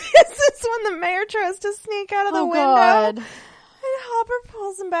so this is when the mayor tries to sneak out of the window. God. And Hopper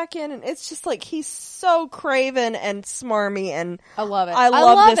pulls him back in. And it's just like, he's so craven and smarmy. And I love it. I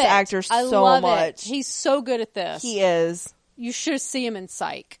love this it. actor I so love much. It. He's so good at this. He is. You should see him in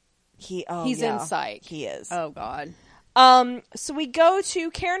Psych. He's in Psych. He is. Oh, God. So we go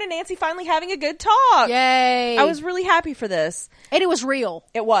to Karen and Nancy finally having a good talk. Yay. I was really happy for this. And it was real.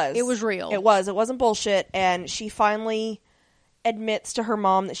 It was. It was real. It was. It wasn't bullshit. And she finally admits to her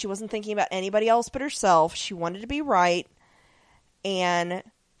mom that she wasn't thinking about anybody else but herself. She wanted to be right. And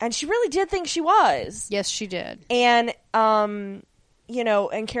she really did think she was. Yes, she did. And, you know,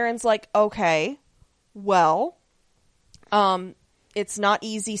 and Karen's like, okay, well, it's not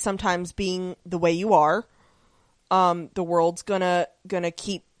easy sometimes being the way you are. The world's gonna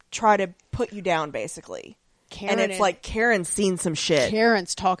try to put you down, basically. Karen and it's like Karen's seen some shit.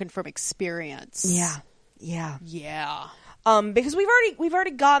 Karen's talking from experience. Yeah. Because we've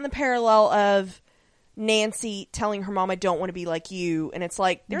already gotten the parallel of Nancy telling her mom, "I don't want to be like you," and it's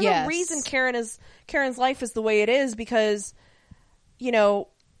like there's a reason Karen's life is the way it is, because, you know,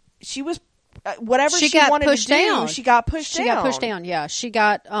 she was whatever she wanted to do, she got pushed down. She got pushed down. Yeah, she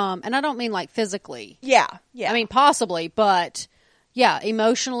got and I don't mean like physically. Yeah. I mean possibly, but yeah,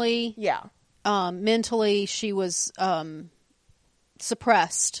 emotionally. Yeah. Mentally, she was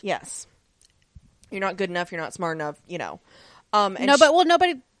suppressed. Yes. You're not good enough. You're not smart enough. You know.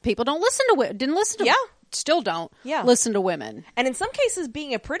 People don't listen to didn't listen to still don't listen to women. And in some cases,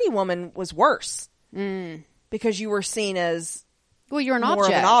 being a pretty woman was worse because you were seen as you're more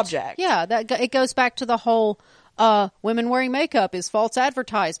of an object. Yeah, it goes back to the whole women wearing makeup is false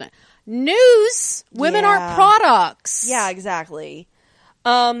advertisement. News, women aren't products. Yeah, exactly.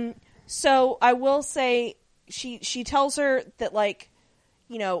 So I will say she tells her that, like,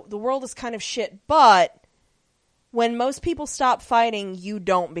 you know, the world is kind of shit, but when most people stop fighting, you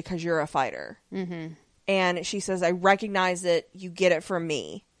don't, because you're a fighter. Mm-hmm. And she says, I recognize it. You get it from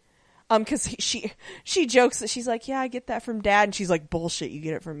me. Because she jokes that she's like, yeah, I get that from Dad. And she's like, bullshit, you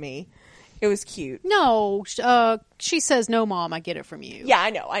get it from me. It was cute. No, she says, no, Mom, I get it from you. Yeah,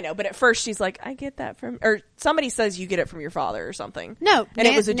 I know. But at first she's like, I get that from, or somebody says you get it from your father or something. No. And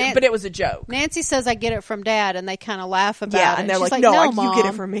it was a joke. Nancy says, I get it from Dad, and they kind of laugh about it. Yeah, and they're like, no, Mom, you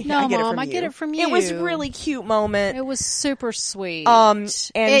get it from me. No, I get Mom, it from I you. get it from you. It was a really cute moment. It was super sweet. And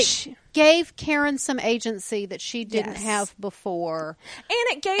it gave Karen some agency that she didn't have before.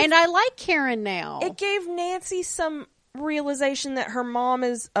 And I like Karen now. It gave Nancy some realization that her mom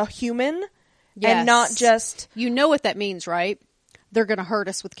is a human. Yes. And not just... You know what that means, right? They're going to hurt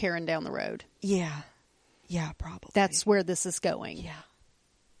us with Karen down the road. Yeah. Yeah, probably. That's where this is going. Yeah.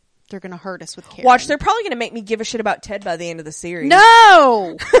 They're going to hurt us with Karen. Watch, they're probably going to make me give a shit about Ted by the end of the series.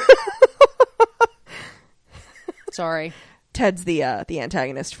 No! Sorry. Ted's the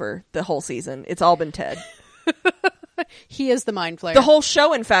antagonist for the whole season. It's all been Ted. He is the mind flayer. The whole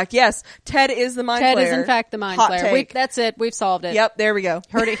show, in fact, yes. Ted is the mind flayer. Ted is, in fact, the mind flayer. That's it. We've solved it. Yep, there we go.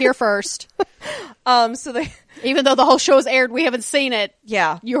 Heard it here first. So they... Even though the whole show is aired, we haven't seen it.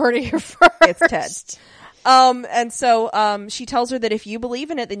 Yeah. You heard it here first. It's Ted. And so she tells her that if you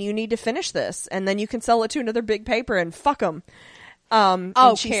believe in it, then you need to finish this, and then you can sell it to another big paper and fuck them. And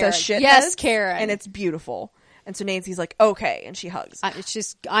she Karen. says shit. Yes, Karen. And it's beautiful. And so Nancy's like, okay, and she hugs.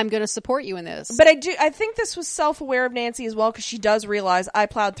 I'm going to support you in this. But I think this was self-aware of Nancy as well, because she does realize I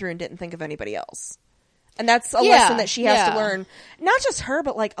plowed through and didn't think of anybody else. And that's a lesson that she has to learn. Not just her,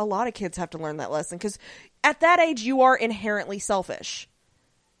 but like a lot of kids have to learn that lesson, because at that age you are inherently selfish.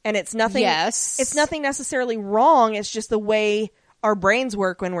 And it's nothing it's nothing necessarily wrong, it's just the way our brains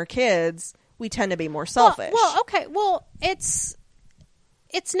work when we're kids. We tend to be more selfish. Well,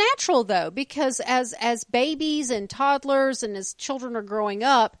 it's natural, though, because as babies and toddlers and as children are growing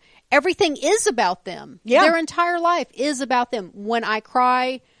up, everything is about them. Yeah. Their entire life is about them. When I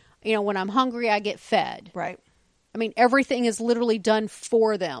cry, when I'm hungry, I get fed. Right. I mean, everything is literally done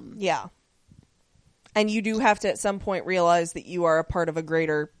for them. Yeah. And you do have to, at some point, realize that you are a part of a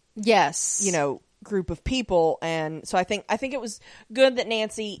greater, group of people. And so I think it was good that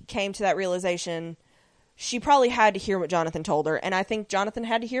Nancy came to that realization. She probably had to hear what Jonathan told her, and I think Jonathan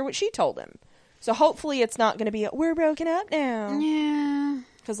had to hear what she told him. So hopefully it's not going to be we're broken up now. Yeah.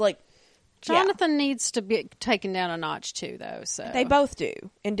 Because, Jonathan needs to be taken down a notch, too, though. So they both do,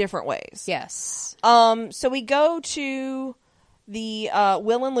 in different ways. Yes. So we go to the,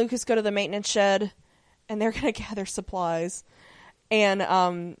 Will and Lucas go to the maintenance shed, and they're going to gather supplies.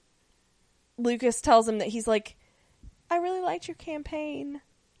 And Lucas tells him that he's like, I really liked your campaign.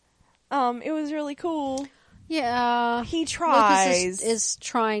 It was really cool. Yeah. He tries. Lucas is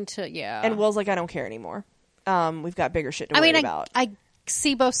trying to, And Will's like, I don't care anymore. We've got bigger shit to worry about. I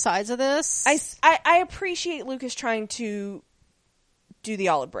see both sides of this. I appreciate Lucas trying to do the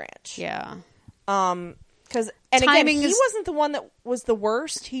olive branch. Yeah. Because, again, he wasn't the one that was the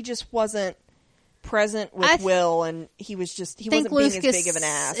worst. He just wasn't present with Will, and he wasn't being as big of an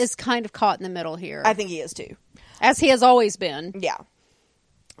ass. Is kind of caught in the middle here. I think he is, too. As he has always been. Yeah.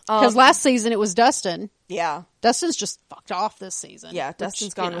 Because last season it was Dustin. Yeah. Dustin's just fucked off this season. Yeah,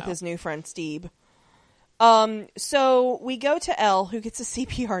 Dustin's gone with his new friend, Steve. So we go to Elle, who gets a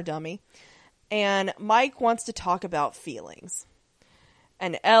CPR dummy, and Mike wants to talk about feelings.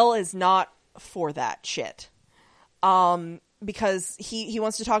 And Elle is not for that shit. Because he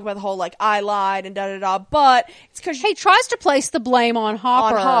wants to talk about the whole, like, I lied and da-da-da, but it's because... He tries to place the blame on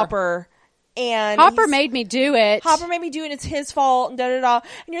Hopper. And Hopper made me do it. Hopper made me do it. It's his fault. And da-da-da.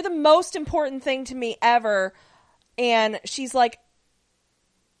 And you're the most important thing to me ever. And she's like,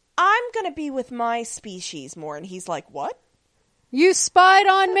 I'm going to be with my species more. And he's like, what? You spied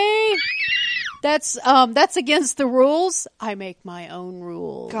on me? That's against the rules. I make my own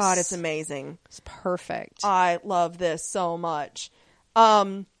rules. God, it's amazing. It's perfect. I love this so much.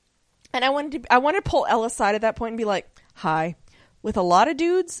 And I wanted to pull Elle aside at that point and be like, hi. With a lot of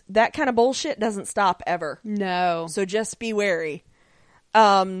dudes, that kind of bullshit doesn't stop ever. No. So just be wary.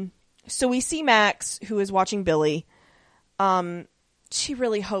 So we see Max, who is watching Billy. She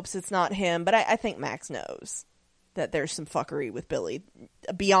really hopes it's not him, but I think Max knows that there's some fuckery with Billy,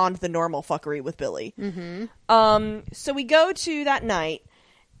 beyond the normal fuckery with Billy. Mm-hmm. So we go to that night,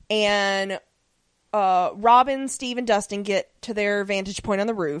 and Robin, Steve, and Dustin get to their vantage point on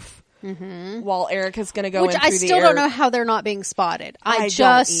the roof. Mm-hmm. While Erica's going to go in through the air. Which I still don't know how they're not being spotted. I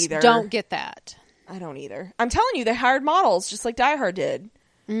just don't get that. I don't either. I'm telling you, they hired models just like Die Hard did.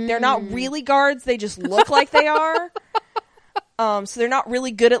 They're not really guards. They just look like they are. So they're not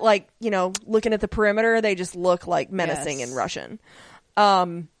really good at, like, you know, looking at the perimeter. They just look like menacing and Russian.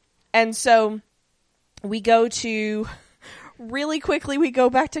 And so we go to, really quickly, we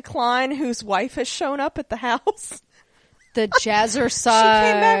go back to Klein, whose wife has shown up at the house. The Jazzercise.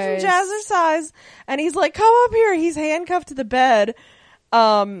 She came back from Jazzercise, and he's like, come up here. He's handcuffed to the bed.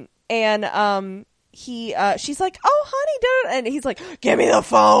 She's like, oh, honey, dude. And he's like, give me the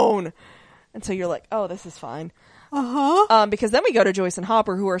phone. And so you're like, oh, this is fine. Uh-huh. Because then we go to Joyce and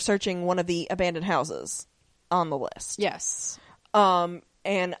Hopper, who are searching one of the abandoned houses on the list. Yes. And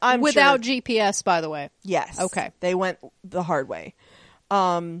I'm without sure, GPS, by the way. Yes. Okay. They went the hard way.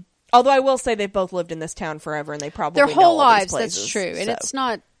 Although I will say they've both lived in this town forever, and they probably their whole know all lives. these places, That's true, and it's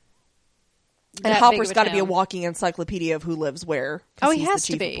not. And Hopper's got to be a walking encyclopedia of who lives where. Oh, he he's has the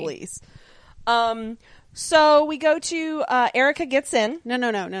chief to be. Of police. So we go to Erica gets in.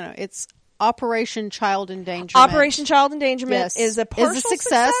 No. It's Operation Child Endangerment. Operation Child Endangerment is a partial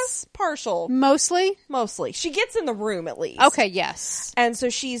success. Partial, mostly. She gets in the room at least. Okay, yes, and so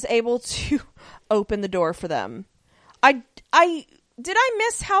she's able to open the door for them. Did I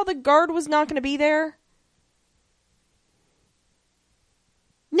miss how the guard was not going to be there?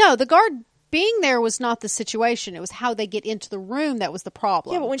 No, the guard being there was not the situation. It was how they get into the room that was the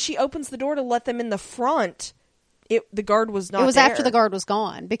problem. Yeah, but when she opens the door to let them in the front, the guard was not. It was there. after the guard was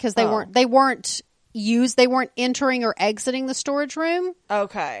gone because they weren't entering or exiting the storage room.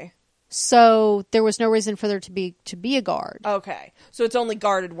 Okay. So there was no reason for there to be a guard. Okay, so it's only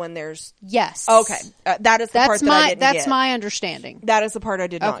guarded when there's yes. Okay, that's the part that I didn't get. That's my understanding. That is the part I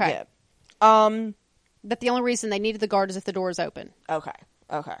did not get. But the only reason they needed the guard is if the door is open. Okay.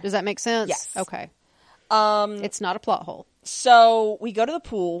 Does that make sense? Yes. Okay. It's not a plot hole. So we go to the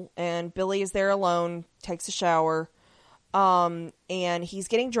pool, and Billy is there alone, takes a shower, and he's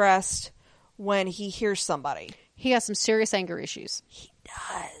getting dressed when he hears somebody. He has some serious anger issues. He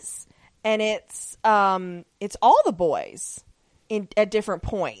does. And it's all the boys at different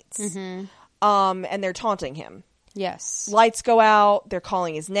points. Mm-hmm. And they're taunting him. Yes. Lights go out. They're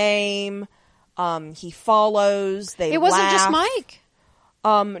calling his name. He follows. It wasn't laugh. just Mike.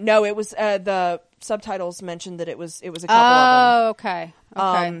 No, it was the subtitles mentioned that it was a couple of them. Oh, okay.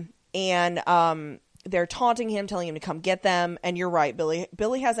 And they're taunting him, telling him to come get them. And you're right,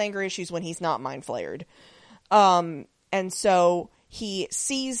 Billy has anger issues when he's not mind flared. And so he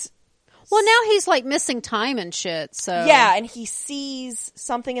sees. Well, now he's like missing time and shit. So yeah, and he sees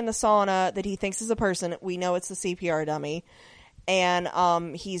something in the sauna that he thinks is a person. We know it's the CPR dummy, and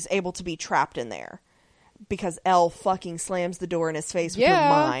he's able to be trapped in there because Elle fucking slams the door in his face with her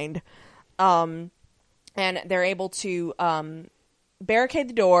mind. And they're able to barricade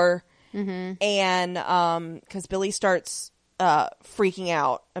the door, and because Billy starts freaking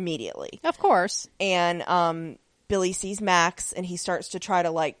out immediately, of course, and Billy sees Max, and he starts to try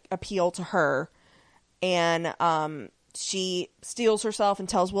to, like, appeal to her. And she steels herself and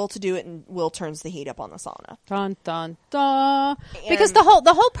tells Will to do it, and Will turns the heat up on the sauna. Dun, dun, dun. Because the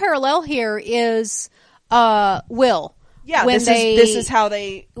whole parallel here is Will. Yeah, this is how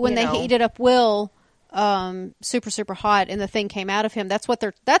they... When they heated up Will super, super hot, and the thing came out of him, that's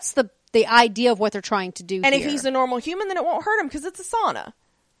the the idea of what they're trying to do And here. if he's a normal human, then it won't hurt him because it's a sauna.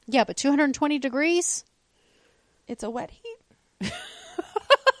 Yeah, but 220 degrees? It's a wet heat.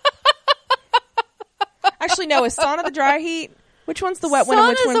 Actually, no. Is sauna the dry heat? Which one's the wet one and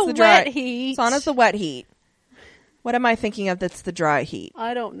which Sauna's one's the the dry wet heat. Sauna's the wet heat. What am I thinking of that's the dry heat?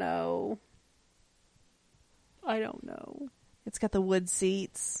 I don't know. It's got the wood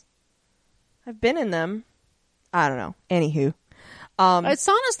seats. I've been in them. I don't know. Anywho.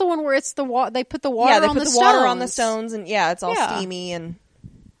 Sauna's the one where it's they put the water they on put the the water on the stones. stones, and it's all Yeah. steamy. And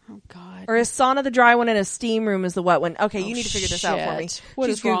Oh, God. or is sauna the dry one and a steam room is the wet one? Okay, you need to figure this out for me. What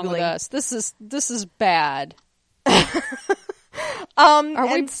She's is wrong with Googling. us? This is bad.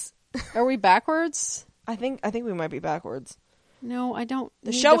 Are we backwards? I think we might be backwards. No, I don't.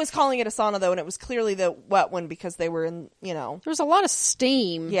 The show was calling it a sauna though, and it was clearly the wet one because they were in. There's a lot of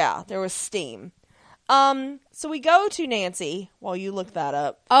steam. Yeah, there was steam. So we go to Nancy while you look that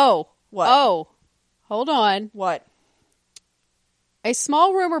up. Oh. What? Oh. Hold on. What? A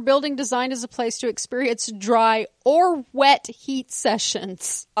small room or building designed as a place to experience dry or wet heat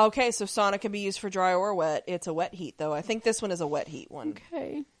sessions. Okay, so sauna can be used for dry or wet. It's a wet heat though. I think this one is a wet heat one.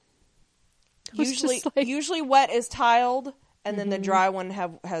 Okay. Usually wet is tiled, and then the dry one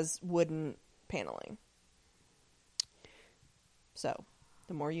has wooden paneling. So,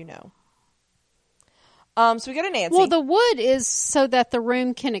 the more you know. So we go to Nancy. Well, the wood is so that the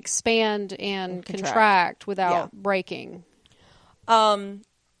room can expand and contract without breaking. And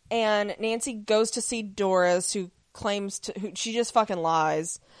Nancy goes to see Doris, who she just fucking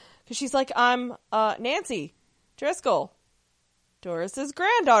lies. Because she's like, I'm Nancy Driscoll, Doris's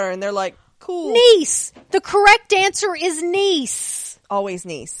granddaughter. And they're like, cool. Niece! The correct answer is niece. Always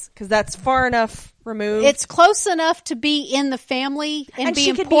niece. Because that's far enough removed. It's close enough to be in the family and be she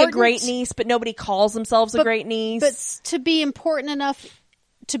important. could be a great niece, but nobody calls themselves a great niece. But to be important enough,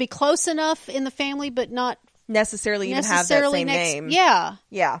 to be close enough in the family, but not necessarily even have that same name. Yeah.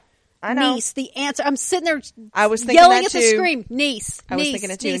 Yeah. I know. Niece, the answer. I'm sitting there I was thinking yelling that at too. the screen. Niece. I was niece,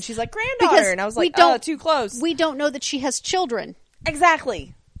 thinking it too. niece. And she's like, granddaughter. Because and I was like, oh, too close. We don't know that she has children.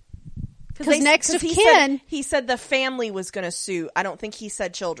 Exactly. Because next of kin. He said the family was going to sue. I don't think he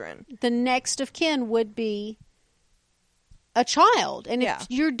said children. The next of kin would be a child. And if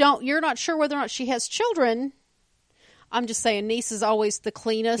you're not sure whether or not she has children, I'm just saying niece is always the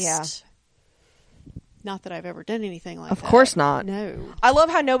cleanest. Yeah. Not that I've ever done anything like that. Of course not. No. I love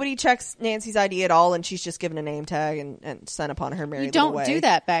how nobody checks Nancy's ID at all, and she's just given a name tag and sent upon her merry little way. You don't do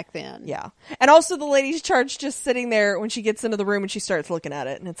that back then. Yeah. And also the lady's charge just sitting there when she gets into the room and she starts looking at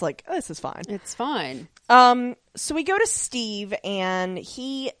it, and it's like, oh, this is fine. It's fine. So we go to Steve, and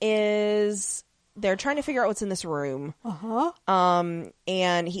they're trying to figure out what's in this room. Uh-huh.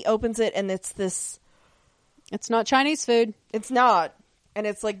 And he opens it, and it's this. It's not Chinese food. It's not. And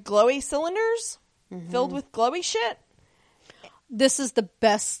it's like glowy cylinders filled with glowy shit. This is the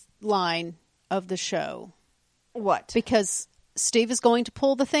best line of the show. What? Because Steve is going to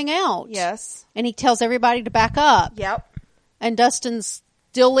pull the thing out. Yes. And he tells everybody to back up. Yep. And Dustin's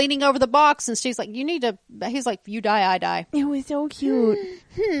still leaning over the box, and Steve's like, he's like, you die, I die. It was so cute.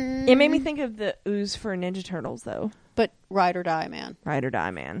 It made me think of the ooze for Ninja Turtles, though. But ride or die, man. Ride or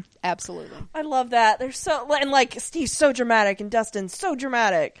die, man. Absolutely. I love that. They're so, and like, Steve's so dramatic, and Dustin's so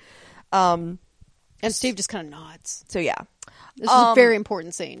dramatic. And Steve just kind of nods. So, yeah. This is a very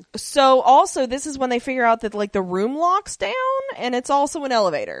important scene. So, also, this is when they figure out that, like, the room locks down, and it's also an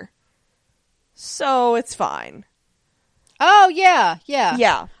elevator. So, it's fine. Oh, yeah.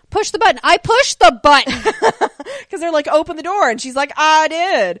 Yeah. Push the button. I pushed the button. Because they're like, open the door, and she's like, I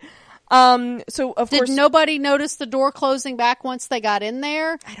did. So, of course... Did nobody notice the door closing back once they got in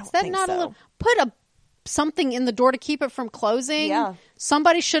there? I don't Is that think not so. Put something in the door to keep it from closing? Yeah.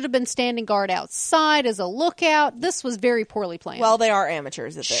 Somebody should have been standing guard outside as a lookout. This was very poorly planned. Well, they are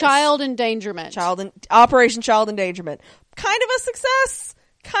amateurs at this. Child endangerment. Operation Child Endangerment. Kind of a success.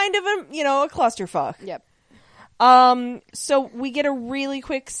 Kind of a clusterfuck. Yep. So we get a really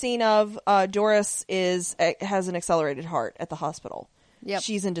quick scene of Doris has an accelerated heart at the hospital. Yep.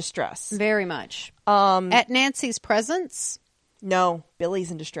 She's in distress. Very much. At Nancy's presence? No,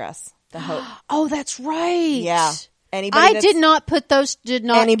 Billy's in distress. Oh, that's right. Yeah. Anybody did not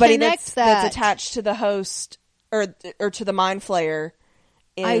connect that's attached to the host or to the mind flayer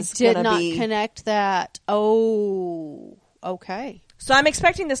is connect that. Oh, okay. So I'm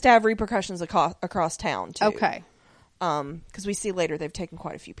expecting this to have repercussions across town too. Okay. Because we see later they've taken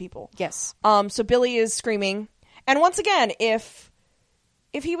quite a few people. Yes. So Billy is screaming, and once again, if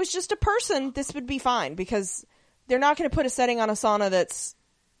he was just a person, this would be fine because they're not going to put a setting on a sauna that's,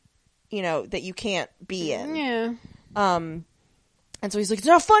 that you can't be in. Yeah. And so he's like, it's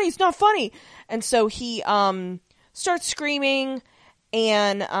not funny, it's not funny. And so he starts screaming,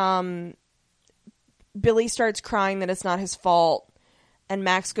 and Billy starts crying that it's not his fault. And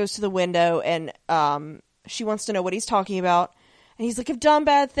Max goes to the window, and she wants to know what he's talking about. And he's like, I've done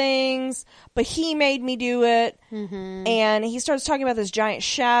bad things, but he made me do it. Mm-hmm. And he starts talking about this giant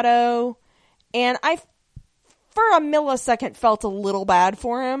shadow. And I, for a millisecond, felt a little bad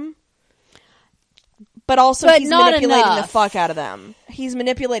for him. But also, he's manipulating the fuck out of them. He's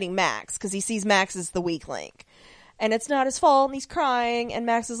manipulating Max because he sees Max as the weak link. And it's not his fault, and he's crying. And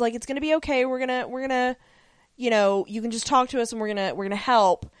Max is like, it's going to be okay. We're gonna, you know, you can just talk to us, and we're gonna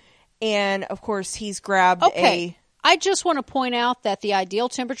help. And, of course, he's grabbed I just want to point out that the ideal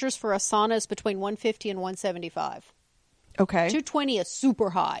temperatures for a sauna is between 150 and 175. Okay. 220 is super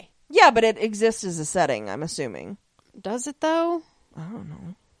high. Yeah, but it exists as a setting, I'm assuming. Does it, though? I don't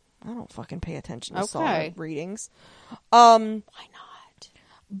know. I don't fucking pay attention to sauna readings. Why not?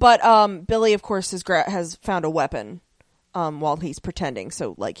 But Billy, of course, has found a weapon while he's pretending,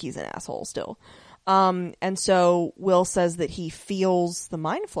 so, like, he's an asshole still. And so Will says that he feels the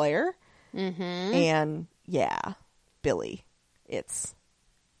mind flayer. Mm-hmm. And, yeah, Billy, it's,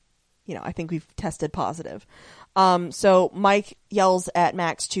 you know, I think we've tested positive. So Mike yells at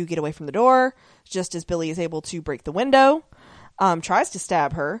Max to get away from the door, just as Billy is able to break the window, tries to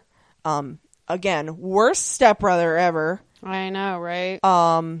stab her. Again, worst stepbrother ever. I know, right?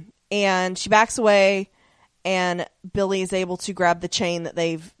 And she backs away, and Billy is able to grab the chain that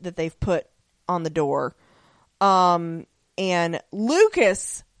they've put on the door. And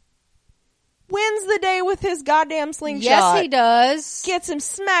Lucas wins the day with his goddamn slingshot. Yes, he does. Gets him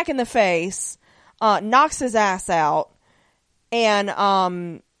smack in the face, knocks his ass out,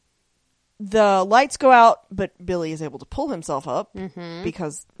 and the lights go out, but Billy is able to pull himself up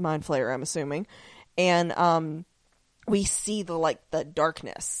because mind flayer, I'm assuming, and we see the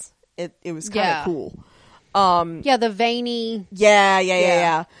darkness. It was kind of cool. Yeah, the veiny.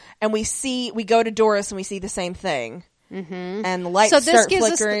 Yeah. And we go to Doris and we see the same thing. Mm-hmm. And the lights start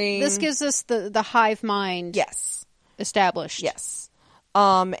flickering. This gives us the hive mind. Yes. Established. Yes.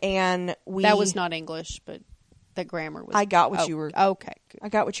 And that was not English, but the grammar was. I got what you were. Okay. Good. I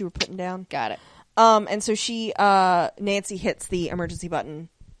got what you were putting down. Got it. And so Nancy hits the emergency button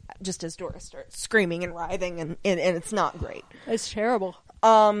just as Doris starts screaming and writhing, and it's not great. It's terrible.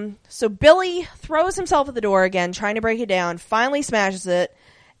 So Billy throws himself at the door again, trying to break it down, finally smashes it,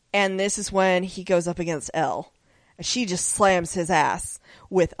 and this is when he goes up against Elle. And she just slams his ass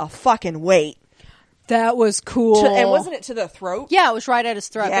with a fucking weight. That was cool. And wasn't it to the throat? Yeah, it was right at his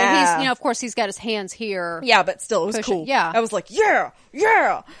throat. Yeah. But of course, he's got his hands here. Yeah, but still, it was cool. Yeah. I was like, yeah.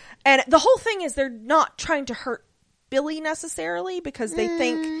 And the whole thing is they're not trying to hurt Billy necessarily because they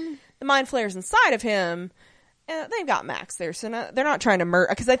think the mind flayer's inside of him. They've got Max there, so they're not trying to murder.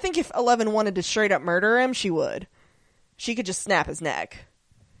 Because I think if 11 wanted to straight up murder him, she would. She could just snap his neck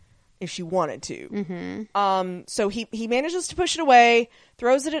if she wanted to. Mm-hmm. So he manages to push it away,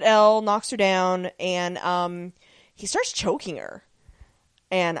 throws it at Elle, knocks her down, and he starts choking her.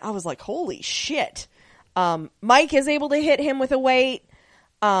 And I was like, holy shit. Mike is able to hit him with a weight,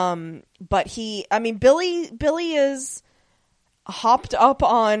 but Billy is hopped up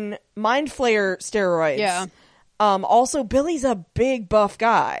on mind flayer steroids. Yeah. Also, Billy's a big buff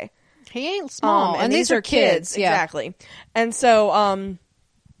guy. He ain't small. And these are kids. Yeah. Exactly. And so,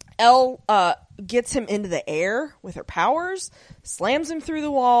 Elle, gets him into the air with her powers, slams him through the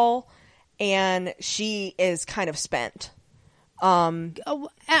wall, and she is kind of spent. And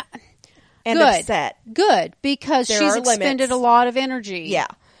upset. Good, because she's expended a lot of energy. Yeah.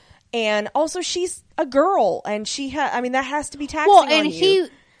 And also, she's a girl, and that has to be taxing on you.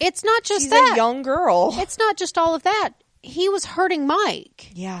 It's not just she's that. She's a young girl. It's not just all of that. He was hurting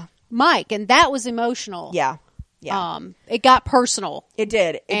Mike. Yeah. Mike, and that was emotional. Yeah. Yeah. It got personal. It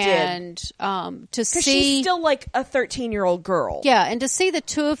did. It did. And to see... Because she's still like a 13-year-old girl. Yeah, and to see the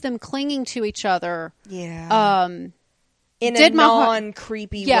two of them clinging to each other... Yeah. In a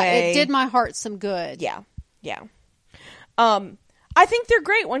non-creepy way. Yeah, it did my heart some good. Yeah. Yeah. I think they're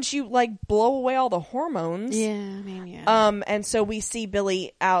great once you, blow away all the hormones. Yeah, I mean, yeah. And so we see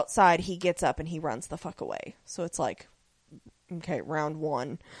Billy outside. He gets up and he runs the fuck away. So it's like, okay, round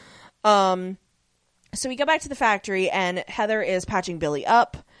one. So we go back to the factory, and Heather is patching Billy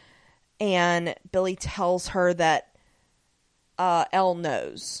up, and Billy tells her that Elle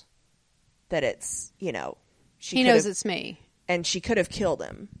knows that it's, he knows it's me. And she could have killed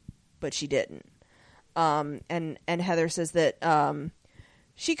him, but she didn't. And Heather says that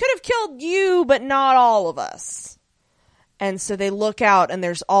she could have killed you, but not all of us. And so they look out, and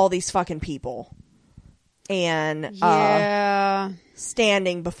there's all these fucking people. and Yeah.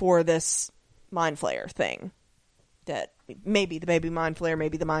 standing before this mind flayer thing. That maybe the baby mind flayer,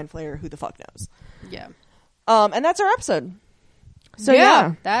 maybe the mind flayer, who the fuck knows. Yeah. And that's our episode. So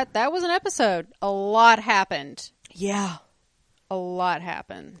yeah. That was an episode. A lot happened. Yeah. A lot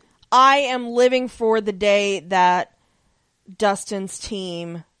happened. I am living for the day that Dustin's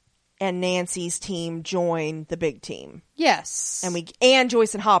team and Nancy's team join the big team. Yes. And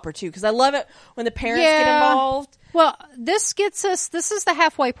Joyce and Hopper too, because I love it when the parents get involved. Well, this is the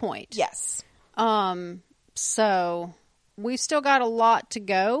halfway point. Yes. So we've still got a lot to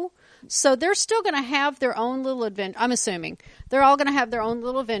go. So they're still going to have their own little adventure. I'm assuming they're all going to have their own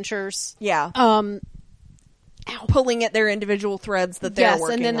little adventures. Yeah. Pulling at their individual threads that they're working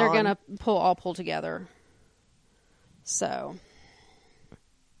on. And then they're going to pull together. So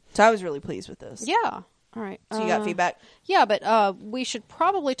I was really pleased with this. Yeah. All right. So you got feedback? Yeah, but we should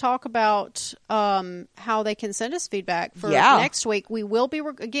probably talk about how they can send us feedback for next week. We will be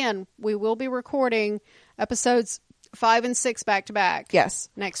recording episodes 5 and 6 back to back. Yes.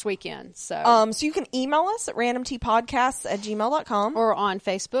 Next weekend. So you can email us at randomtpodcasts@gmail.com. Or on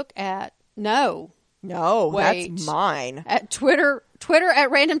Facebook at that's mine. At Twitter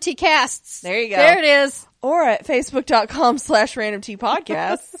at randomtcasts. There you go. There it is. Or at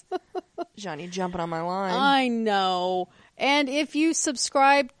facebook.com/randomtpodcasts. Johnny jumping on my line. I know. And if you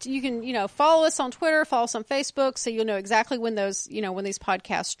subscribe, you can, follow us on Twitter, follow us on Facebook, so you'll know exactly when when these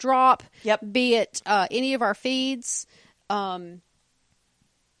podcasts drop. Yep. Be it any of our feeds,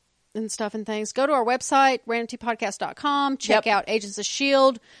 and stuff and things. Go to our website, randomtpodcast.com. Check out Agents of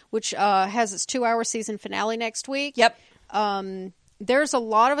S.H.I.E.L.D., which has its 2-hour season finale next week. Yep. There's a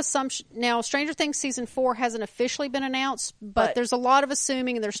lot of assumption. Now, Stranger Things Season 4 hasn't officially been announced, but there's a lot of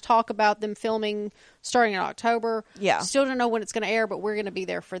assuming, and there's talk about them filming starting in October. Yeah. Still don't know when it's going to air, but we're going to be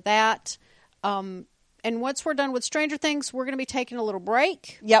there for that. And once we're done with Stranger Things, we're going to be taking a little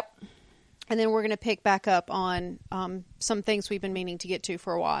break. Yep. And then we're going to pick back up on some things we've been meaning to get to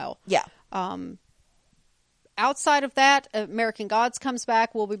for a while. Yeah. Outside of that, American Gods comes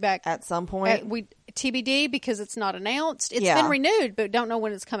back. We'll be back at some point. TBD, because it's not announced. It's been renewed, but don't know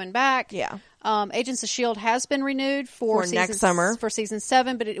when it's coming back. Yeah. Agents of S.H.I.E.L.D. has been renewed for next summer. For season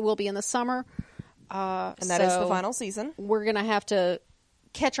 7, but it will be in the summer. And that is the final season. We're going to have to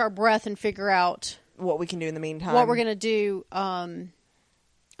catch our breath and figure out what we can do in the meantime. What we're going to do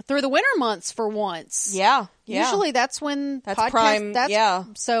through the winter months for once. Yeah. Usually that's when that's prime.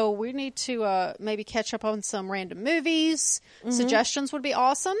 So we need to maybe catch up on some random movies. Mm-hmm. Suggestions would be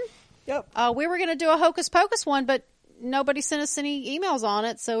awesome. Yep. We were going to do a Hocus Pocus one, but nobody sent us any emails on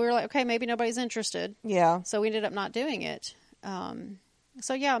it. So we were like, okay, maybe nobody's interested. Yeah. So we ended up not doing it. Get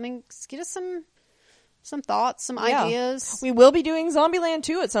us some thoughts, some ideas. We will be doing Zombieland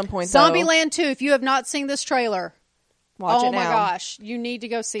 2 at some point, Zombieland 2, if you have not seen this trailer. Watch it now. Oh my gosh, you need to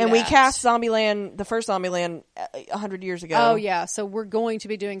go see it. And we cast Zombieland, the first Zombieland, 100 years ago. Oh yeah, so we're going to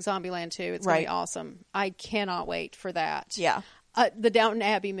be doing Zombieland 2. It's going to be awesome. I cannot wait for that. Yeah. The Downton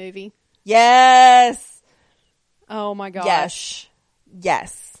Abbey movie. Yes. Oh my gosh.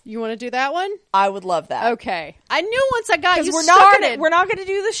 Yes. You want to do that one? I would love that. Okay. I knew once I got you we're started. We're not going to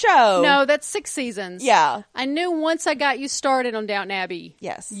do the show. No, that's 6 seasons. Yeah. I knew once I got you started on Downton Abbey.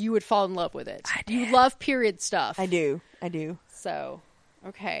 Yes. You would fall in love with it. I did. You love period stuff. I do. So,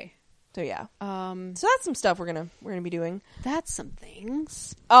 okay. So yeah. So that's some stuff we're gonna be doing. That's some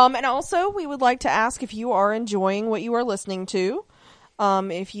things. And also we would like to ask if you are enjoying what you are listening to.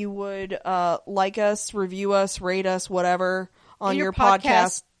 If you would like us, review us, rate us, whatever on your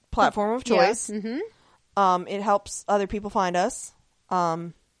podcast platform of choice. Yeah. Mm-hmm. It helps other people find us.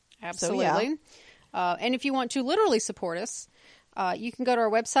 Absolutely. So, yeah. And if you want to literally support us, you can go to our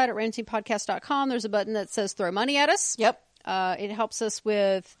website at randomtpodcast.com. There's a button that says throw money at us. Yep. It helps us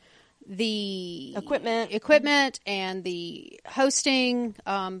with the equipment and the hosting,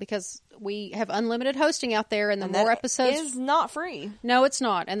 because we have unlimited hosting out there, and the more episodes is not free. No, it's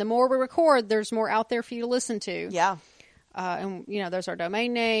not. And the more we record, there's more out there for you to listen to. Yeah. And there's our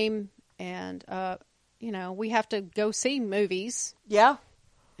domain name, and we have to go see movies. Yeah.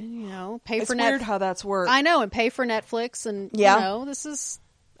 And, pay for Netflix. It's weird how that's worked. I know, and pay for Netflix, and this is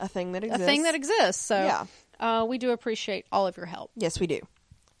a thing that exists. So yeah. We do appreciate all of your help. Yes, we do.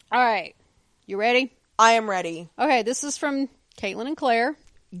 All right. You ready? I am ready. Okay, this is from Caitlin and Claire.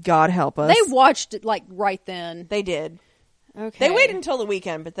 God help us. They watched it right then. They did. Okay. They waited until the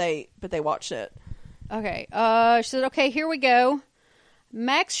weekend, but they watched it. Okay. She said, okay, here we go.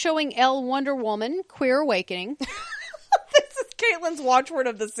 Max showing Elle Wonder Woman, Queer Awakening. This is Caitlin's watchword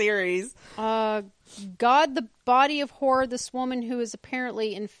of the series. God, the body of horror, this woman who is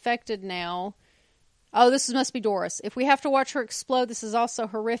apparently infected now. Oh, must be Doris. If we have to watch her explode, this is also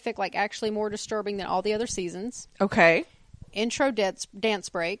horrific, like actually more disturbing than all the other seasons. Okay. Intro dance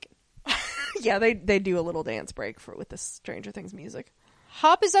break. Yeah, they do a little dance break with the Stranger Things music.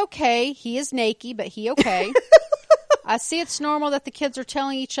 Hop is okay. He is naked, but he okay. I see it's normal that the kids are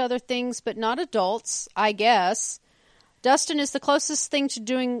telling each other things, but not adults, I guess. Dustin is the closest to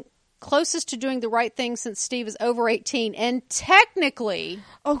doing the right thing since Steve is over 18 and technically...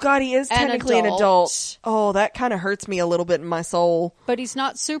 Oh, God, he is technically an adult. Oh, that kind of hurts me a little bit in my soul. But he's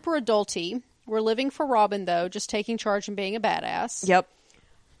not super adulty. We're living for Robin, though, just taking charge and being a badass. Yep.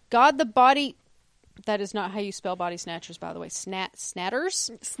 God, the body... That is not how you spell body snatchers, by the way.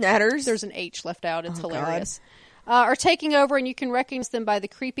 Snatters? Snatters? There's an H left out. It's hilarious. Are taking over, and you can recognize them by the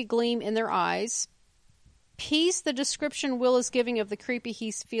creepy gleam in their eyes. Peace, the description Will is giving of the creepy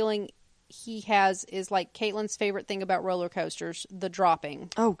he's feeling he has is like Caitlin's favorite thing about roller coasters, the dropping.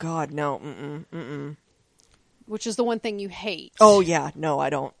 Oh, God, no. Mm-mm. Which is the one thing you hate. Oh, yeah. No, I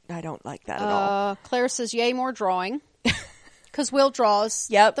don't like that at all. Claire says, yay, more drawing. Because Will draws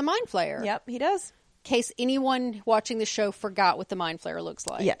the Mind Flayer. Yep, he does. In case anyone watching the show forgot what the Mind Flayer looks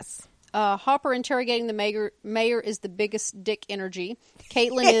like. Yes. Hopper interrogating the mayor is the biggest dick energy.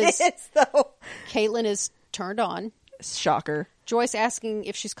 Caitlin is turned on. Shocker. Joyce asking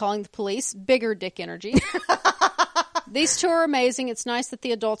if she's calling the police. Bigger dick energy. These two are amazing. It's nice that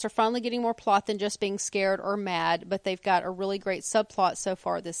the adults are finally getting more plot than just being scared or mad, but they've got a really great subplot so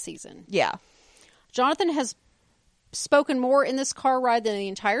far this season. Yeah. Jonathan has spoken more in this car ride than the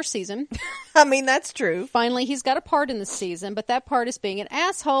entire season. I mean, that's true. Finally, he's got a part in the season, but that part is being an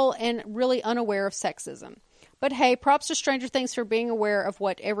asshole and really unaware of sexism. But hey, props to Stranger Things for being aware of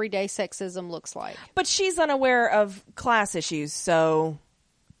what everyday sexism looks like. But she's unaware of class issues, so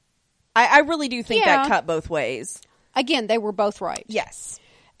I really do think that cut both ways. Again, they were both right. Yes.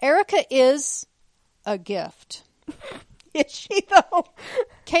 Erica is a gift. Is she, though?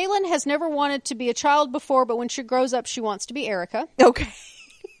 Caitlin has never wanted to be a child before, but when she grows up, she wants to be Erica. Okay.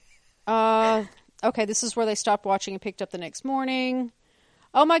 Okay, this is where they stopped watching and picked up the next morning.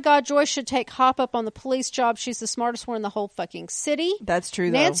 Oh my God, Joyce should take Hop up on the police job. She's the smartest one in the whole fucking city. That's true,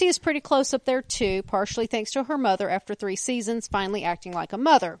 though. Nancy is pretty close up there, too, partially thanks to her mother after 3 seasons, finally acting like a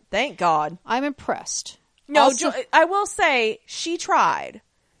mother. Thank God. I'm impressed. No, Also, I will say, she tried.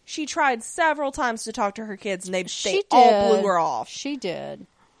 She tried several times to talk to her kids, and they all blew her off. She did.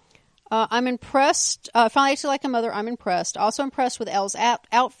 I'm impressed. Finally acted like a mother. I'm impressed. Also impressed with Elle's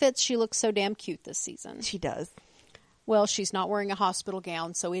outfits. She looks so damn cute this season. She does. Well, she's not wearing a hospital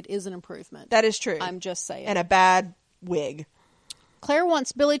gown, so it is an improvement. That is true. I'm just saying. And a bad wig. Claire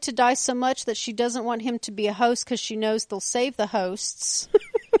wants Billy to die so much that she doesn't want him to be a host because she knows they'll save the hosts.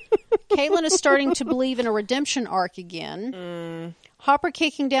 Caitlin is starting to believe in a redemption arc again. Hopper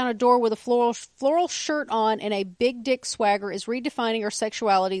kicking down a door with a floral shirt on and a big dick swagger is redefining our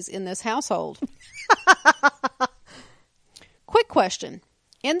sexualities in this household. Quick question.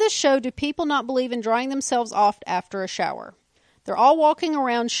 In this show, do people not believe in drying themselves off after a shower? They're all walking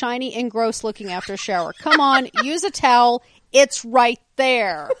around shiny and gross looking after a shower. Come on, use a towel. It's right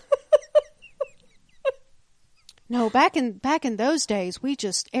there. No, back in those days, we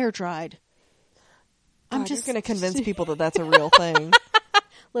just air dried. I'm just going to convince people that that's a real thing.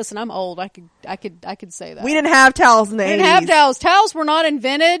 Listen, I'm old. I could say that. We didn't have towels in the 80s. We didn't have towels. Towels were not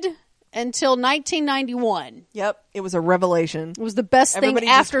invented until 1991. Yep, it was a revelation. It was the best thing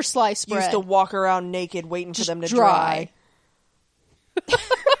after sliced bread. Used to walk around naked waiting for them to dry.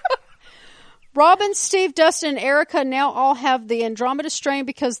 Robin, Steve, Dustin, and Erica now all have the Andromeda strain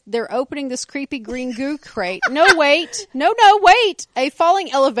because they're opening this creepy green goo crate. No, wait. No, wait. A falling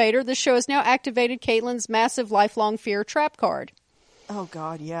elevator. The show has now activated Caitlin's massive lifelong fear trap card. Oh,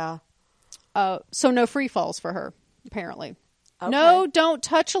 God, yeah. So no free falls for her, apparently. Okay. No, don't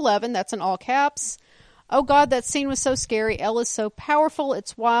touch 11. That's in all caps. Oh, God, that scene was so scary. Elle is so powerful.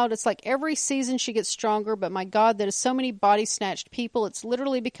 It's wild. It's like every season she gets stronger, but my God, there is so many body-snatched people. It's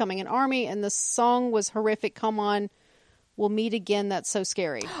literally becoming an army, and the song was horrific. Come on. We'll meet again. That's so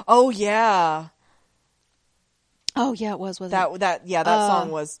scary. Oh, yeah. Oh, yeah, it was, wasn't it? That song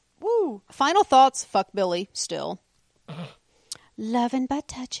was, woo. Final thoughts. Fuck Billy, still. Love and butt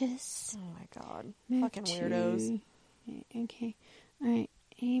touches. Oh, my God. Fucking weirdos. Okay. All right.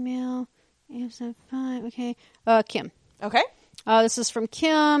 Email. Okay. Kim. Okay. This is from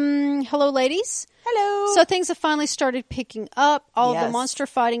Kim. Hello, ladies. Hello. So things have finally started picking up. All Yes. the monster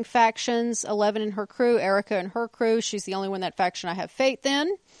fighting factions, 11 and her crew, Erica and her crew. She's the only one in that faction I have faith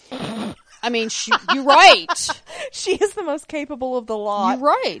in. I mean, you're right. She is the most capable of the lot. You're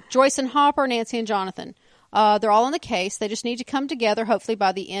right. Joyce and Hopper, Nancy and Jonathan. They're all on the case. They just need to come together, hopefully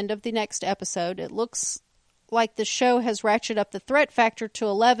by the end of the next episode. It looks like the show has ratcheted up the threat factor to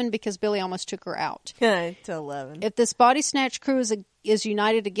 11 because Billy almost took her out. To 11. If this body snatch crew is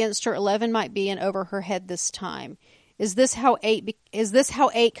united against her, 11 might be in over her head this time. Is this how 8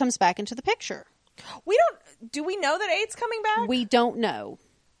 comes back into the picture? Do we know that 8's coming back? We don't know.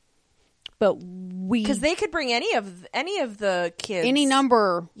 But because they could bring any of the kids. Any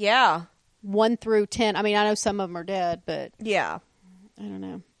number. Yeah. 1 through 10. I mean, I know some of them are dead, but yeah. I don't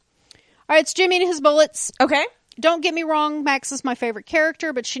know. All right, it's Jimmy and his bullets. Okay. Don't get me wrong, Max is my favorite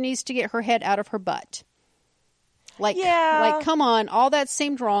character, but she needs to get her head out of her butt. Like, come on, all that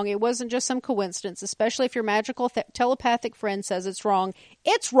seemed wrong. It wasn't just some coincidence, especially if your magical telepathic friend says it's wrong.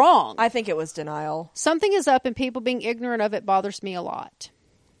 It's wrong. I think it was denial. Something is up, and people being ignorant of it bothers me a lot.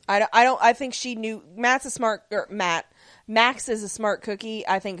 I think she knew. Max is a smart cookie.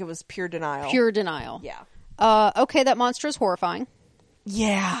 I think it was pure denial. Pure denial. Yeah. Okay, that monster is horrifying.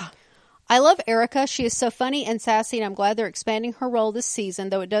 Yeah. I love Erica. She is so funny and sassy, and I'm glad they're expanding her role this season,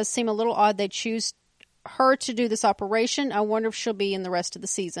 though it does seem a little odd they choose her to do this operation. I wonder if she'll be in the rest of the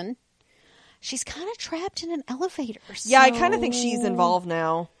season. She's kind of trapped in an elevator. Yeah, I kind of think she's involved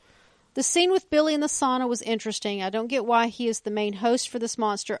now. The scene with Billy in the sauna was interesting. I don't get why he is the main host for this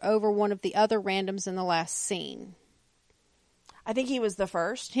monster over one of the other randoms in the last scene. I think he was the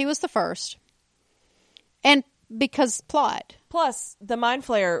first. He was the first. And because plot. Plus, the Mind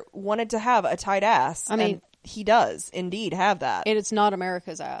Flayer wanted to have a tight ass. I mean, he does indeed have that. And it's not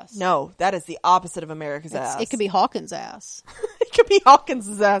America's ass. No, that is the opposite of America's ass. It could be Hawkins' ass. It could be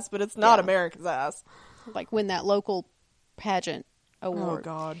Hawkins' ass, but it's not America's ass. Like win that local pageant award. Oh,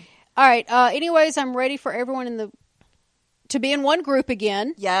 God. All right. Anyways, I'm ready for everyone to be in one group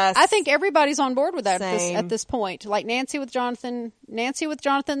again. Yes. I think everybody's on board with that Same. at this point. Like Nancy with Jonathan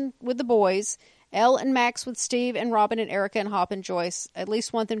with the boys, Elle and Max with Steve and Robin and Erica and Hop and Joyce. At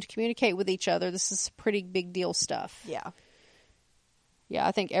least want them to communicate with each other. This is pretty big deal stuff. Yeah. Yeah,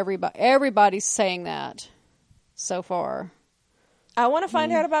 I think everybody's saying that so far. I want to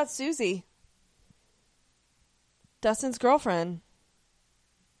find out about Susie. Dustin's girlfriend.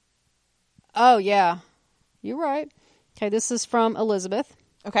 Oh, yeah. You're right. Okay, this is from Elizabeth.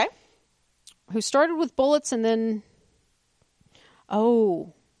 Okay. Who started with bullets and then...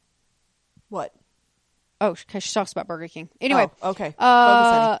 Oh. What? Oh, okay, she talks about Burger King. Anyway. Oh, okay.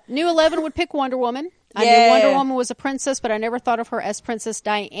 New 11 would pick Wonder Woman. I Yeah. knew Wonder Woman was a princess, but I never thought of her as Princess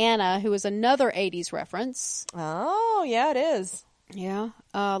Diana, who is another 80s reference. Oh, yeah, it is. Yeah.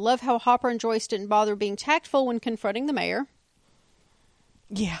 Love how Hopper and Joyce didn't bother being tactful when confronting the mayor.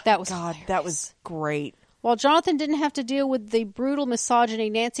 Yeah. That was God, hilarious. that was great. While Jonathan didn't have to deal with the brutal misogyny,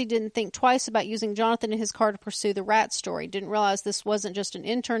 Nancy didn't think twice about using Jonathan in his car to pursue the rat story. Didn't realize this wasn't just an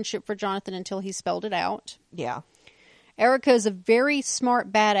internship for Jonathan until he spelled it out. Yeah. Erica is a very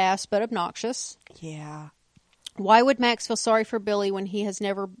smart badass, but obnoxious. Yeah. Why would Max feel sorry for Billy when he has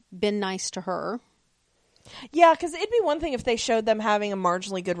never been nice to her? Yeah, because it'd be one thing if they showed them having a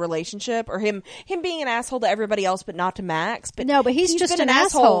marginally good relationship, or him being an asshole to everybody else, but not to Max. But no, but he's just been an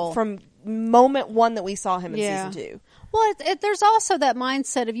asshole from moment one that we saw him in season 2. Well, there's also that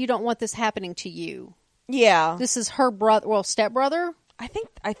mindset of you don't want this happening to you. Yeah, This is her brother, well, stepbrother, I think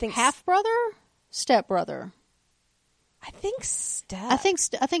half brother, stepbrother. I think step. I think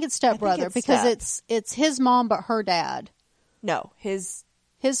it's stepbrother it's because step. it's his mom but her dad. No, his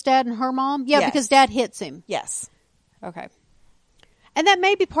Dad and her mom? Yeah, Yes. because Dad hits him. yes. Okay. And that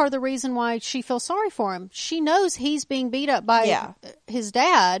may be part of the reason why she feels sorry for him. She knows he's being beat up by his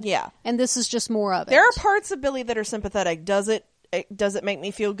dad. Yeah. And this is just more of it. There are parts of Billy that are sympathetic. Does it make me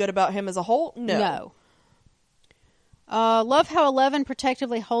feel good about him as a whole? No. Love how 11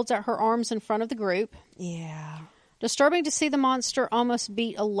 protectively holds out her arms in front of the group. Yeah. Disturbing to see the monster almost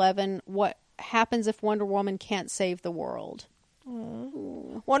beat 11. What happens if Wonder Woman can't save the world?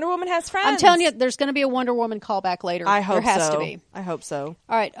 Wonder Woman has friends. I'm telling you, there's going to be a Wonder Woman callback later. I hope there has so. to be. I hope so.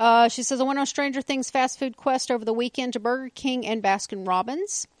 All right. She says, I went on Stranger Things fast food quest over the weekend to Burger King and Baskin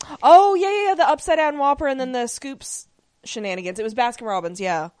Robbins. Oh, yeah. The upside down Whopper and then the Scoops shenanigans. It was Baskin Robbins,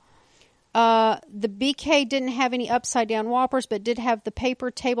 yeah. The BK didn't have any upside down Whoppers, but did have the paper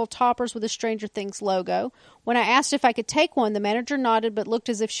table toppers with the Stranger Things logo. When I asked if I could take one, the manager nodded but looked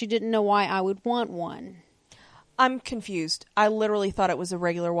as if she didn't know why I would want one. I'm confused. I literally thought it was a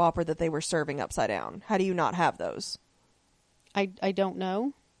regular Whopper that they were serving upside down. How do you not have those? I don't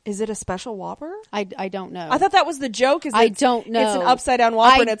know. Is it a special Whopper? I don't know. I thought that was the joke. I don't know. It's an upside down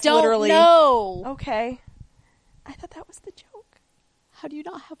Whopper and it's literally... I don't know. Okay. I thought that was the joke. How do you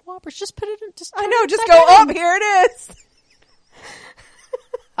not have Whoppers? Just put it in... I know, just go up. Here it is.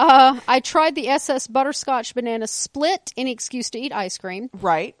 I tried the SS Butterscotch Banana Split. Any excuse to eat ice cream.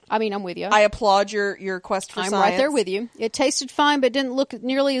 Right. I mean, I'm with you. I applaud your quest for I'm science. right there with you. It tasted fine, but didn't look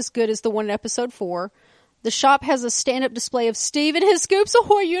nearly as good as the one in episode 4. The shop has a stand-up display of Steve in his Scoops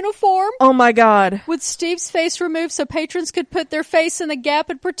Ahoy uniform. Oh my God. With Steve's face removed so patrons could put their face in the gap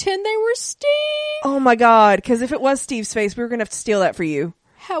and pretend they were Steve. Oh my God. Because if it was Steve's face, we were going to have to steal that for you.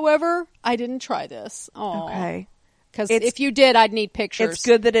 However, I didn't try this. Aww. Okay. Because if you did, I'd need pictures. It's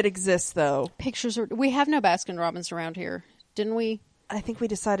good that it exists, though. Pictures are... We have no Baskin Robbins around here, didn't we? I think we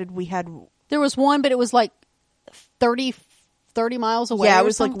decided we had... There was one, but it was like 30 miles away. Yeah, it or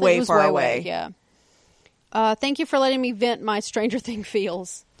was like something. way It was far away. Yeah. Thank you for letting me vent my Stranger Thing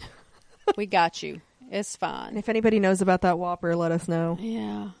feels. We got you. It's fine. And if anybody knows about that Whopper, let us know.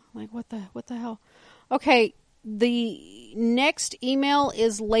 Yeah. Like, what the hell? Okay. The next email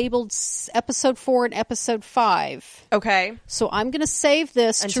is labeled episode 4 and episode 5. Okay. So I'm going to save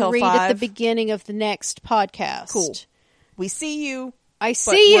this Until to read 5? at the beginning of the next podcast. Cool. We see you. I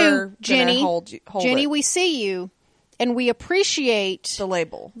see we're you, Jenny. gonna hold Jenny, it. we see you. And we appreciate The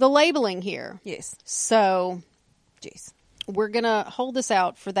label. the labeling here. Yes. So Jeez. we're going to hold this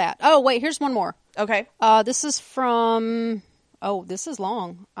out for that. Oh, wait, here's one more. Okay. This is from... Oh, this is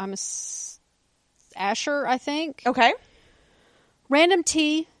long. Asher, I think. Okay. Random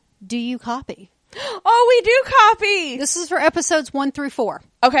T, do you copy? Oh, we do copy. This is for episodes 1 through 4.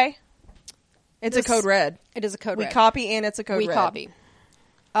 Okay. It's a code red. It is a code We red. copy and it's a code red. We copy.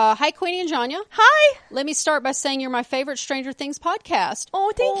 Hi, Queenie and Janya. Hi. Let me start by saying you're my favorite Stranger Things podcast.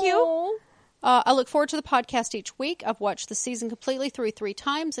 Oh, thank you. I look forward to the podcast each week. I've watched the season completely through 3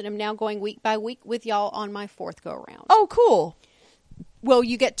 times and am now going week by week with y'all on my 4th go-around. Oh, cool. Well,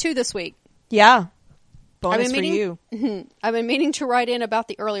 you get 2 this week. Yeah. Bonus for you. I've been meaning to write in about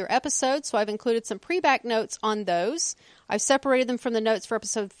the earlier episodes, so I've included some pre-back notes on those. I've separated them from the notes for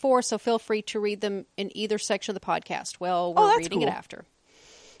episode 4, so feel free to read them in either section of the podcast. Well, we're reading it after.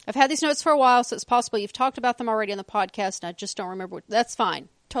 I've had these notes for a while, so it's possible you've talked about them already on the podcast, and I just don't remember what. That's fine.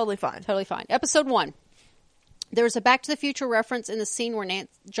 Totally fine. Totally fine. Episode 1. There's a Back to the Future reference in the scene where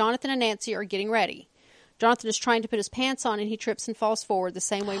Jonathan and Nancy are getting ready. Jonathan is trying to put his pants on, and he trips and falls forward the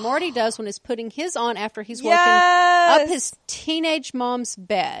same way Marty does when he's putting his on after he's woken up his teenage mom's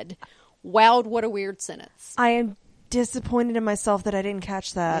bed. Wow, what a weird sentence. I am disappointed in myself that I didn't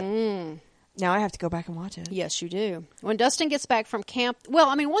catch that. Now I have to go back and watch it. Yes, you do. When Dustin gets back from camp, well,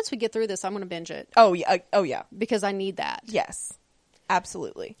 I mean, once we get through this, I'm going to binge it. Oh, yeah. Oh, yeah. Because I need that. Yes.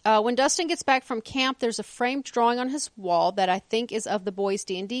 Absolutely. When Dustin gets back from camp, there's a framed drawing on his wall that I think is of the boys'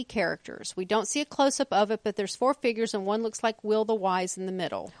 D&D characters. We don't see a close-up of it, but there's 4 figures, and one looks like Will the Wise in the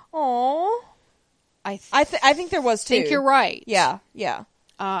middle. Aww. I think there was, too. I think you're right. Yeah, yeah.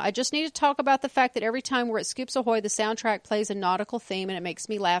 I just need to talk about the fact that every time we're at Scoops Ahoy, the soundtrack plays a nautical theme, and it makes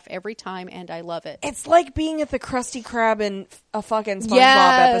me laugh every time, and I love it. It's like being at the Krusty Krab in a fucking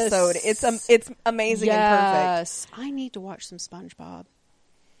SpongeBob episode. It's amazing and perfect. Yes. I need to watch some SpongeBob.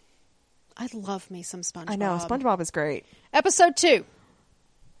 I love me some SpongeBob. I know. SpongeBob is great. Episode 2.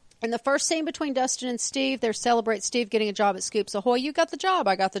 In the first scene between Dustin and Steve, they celebrate Steve getting a job at Scoops Ahoy. You got the job.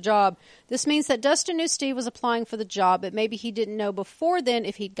 I got the job. This means that Dustin knew Steve was applying for the job, but maybe he didn't know before then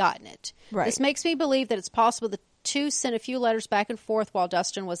if he'd gotten it. Right. This makes me believe that it's possible the two sent a few letters back and forth while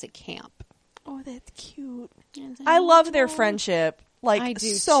Dustin was at camp. Oh, that's cute. I love their friendship. Like, I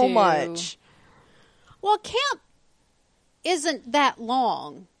do so too. much. Well, camp isn't that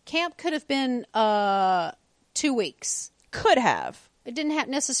long. Camp could have been 2 weeks. Could have. It didn't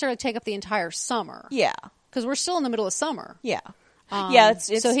necessarily take up the entire summer. Yeah. Because we're still in the middle of summer. Yeah.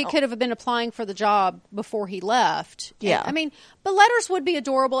 So he could have been applying for the job before he left. Yeah. And, I mean, but letters would be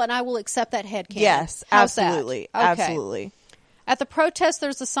adorable, and I will accept that headcanon. Yes, How's that? absolutely. Okay. Absolutely. At the protest,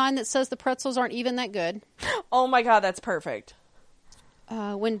 there's a sign that says the pretzels aren't even that good. Oh my God, that's perfect.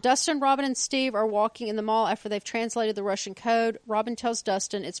 When Dustin, Robin, and Steve are walking in the mall after they've translated the Russian code, Robin tells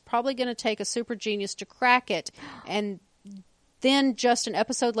Dustin it's probably going to take a super genius to crack it, and then just an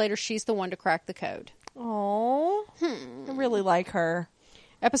episode later, she's the one to crack the code. Oh, I really like her.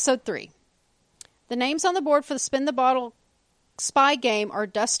 Episode 3. The names on the board for the Spin the Bottle spy game are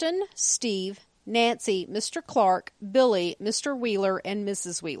Dustin, Steve, Nancy, Mr. Clark, Billy, Mr. Wheeler, and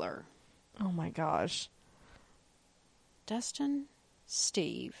Mrs. Wheeler. Oh my gosh. Dustin,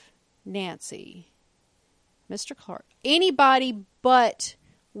 Steve, Nancy, Mr. Clark. Anybody but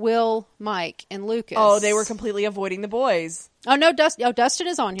Will, Mike, and Lucas. Oh, they were completely avoiding the boys. Oh, no, Dustin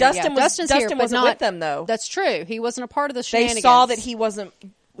is on here. Dustin Dustin's here, Dustin but wasn't not with them, though. That's true. He wasn't a part of the shenanigans. They saw that he wasn't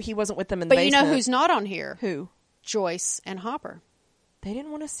with them in the But you basement. know who's not on here? Who? Joyce and Hopper. They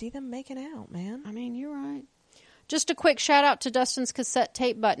didn't want to see them making out, man. I mean, you're right. Just a quick shout out to Dustin's cassette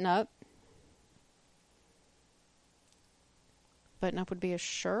tape button up. Button up would be a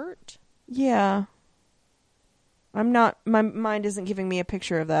shirt. Yeah. I'm not, my mind isn't giving me a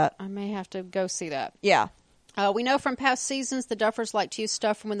picture of that. I may have to go see that. Yeah. We know from past seasons the Duffers liked to use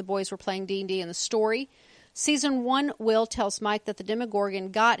stuff from when the boys were playing D&D in the story. Season 1, Will tells Mike that the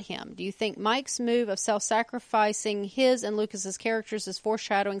Demogorgon got him. Do you think Mike's move of self-sacrificing his and Lucas's characters is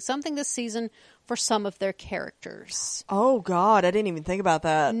foreshadowing something this season for some of their characters? Oh, God. I didn't even think about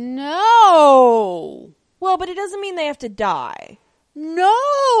that. No! Well, but it doesn't mean they have to die. No!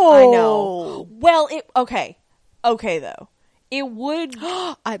 I know. Well, okay. Okay, though. It would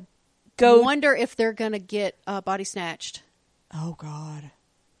I go... wonder if they're going to get body snatched. Oh, God.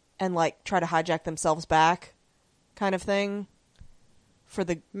 And, like, try to hijack themselves back kind of thing for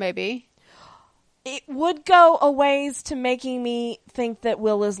the... Maybe. It would go a ways to making me think that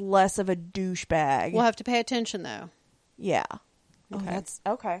Will is less of a douchebag. We'll have to pay attention, though. Yeah. Okay. Oh, that's...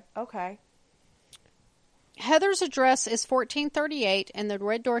 Okay. Heather's address is 1438, and the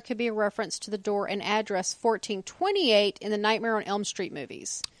red door could be a reference to the door and address 1428 in the Nightmare on Elm Street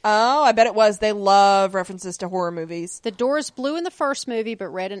movies. Oh, I bet it was. They love references to horror movies. The door is blue in the first movie, but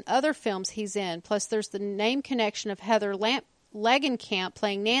red in other films he's in. Plus, there's the name connection of Heather Langenkamp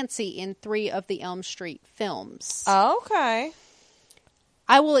playing Nancy in 3 of the Elm Street films. Okay.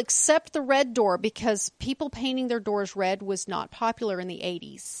 I will accept the red door because people painting their doors red was not popular in the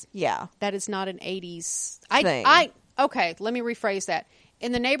 80s. Yeah. That is not an 80s thing. Okay, let me rephrase that.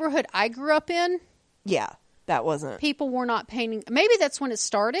 In the neighborhood I grew up in, Yeah, that wasn't. people were not painting. Maybe that's when it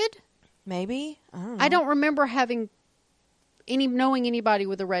started. Maybe? I don't know. I don't remember knowing anybody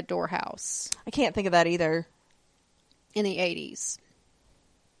with a red door house I can't think of that either. in the 80s.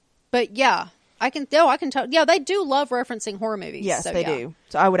 But yeah, I can tell. Yeah, they do love referencing horror movies. Yes, so, they yeah. do.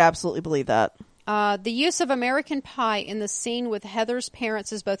 So I would absolutely believe that. The use of American Pie in the scene with Heather's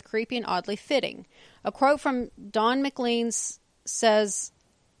parents is both creepy and oddly fitting. A quote from Don McLean says,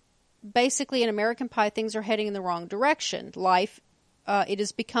 basically, in American Pie, things are heading in the wrong direction. Life, it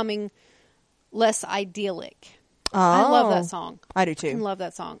is becoming less idyllic. Oh, I love that song. I do I too. love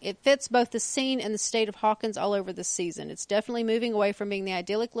that song. It fits both the scene and the state of Hawkins all over this season. It's definitely moving away from being the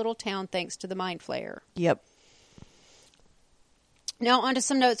idyllic little town thanks to the Mind Flayer. Yep. Now, on to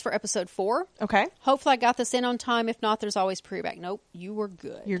some notes for episode 4. Okay. Hopefully I got this in on time. If not, there's always pre-back. Nope, you were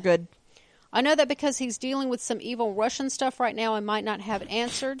good. You're good. I know that because he's dealing with some evil Russian stuff right now, I might not have it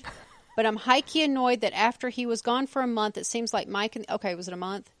answered. But I'm high-key annoyed that after he was gone for a month, it seems like Mike and... Okay, was it a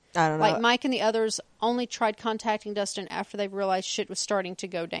month? I don't know. Like Mike and the others only tried contacting Dustin after they realized shit was starting to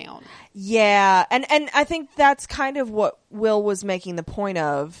go down. Yeah, and I think that's kind of what Will was making the point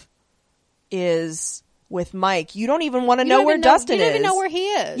of, is with Mike. You don't even want to know where Dustin is. You don't even know where he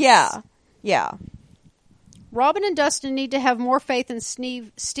is. Yeah. Robin and Dustin need to have more faith in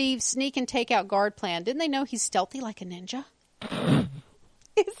Steve's sneak and take out guard plan. Didn't they know he's stealthy like a ninja?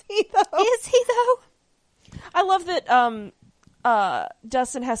 Is he though? Is he though? I love that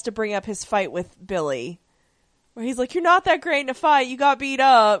Dustin has to bring up his fight with Billy, where he's like, "You're not that great in a fight. You got beat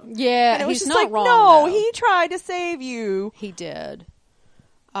up." Yeah, and it was he's just not like, wrong. No, though. he tried to save you. He did.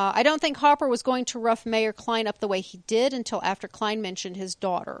 I don't think Hopper was going to rough Mayor Klein up the way he did until after Klein mentioned his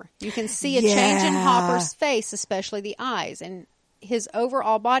daughter. You can see a change in Hopper's face, especially the eyes, and his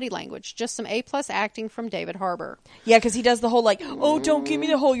overall body language. Just some A+ acting from David Harbour. Yeah, because he does the whole like, "Oh, don't give me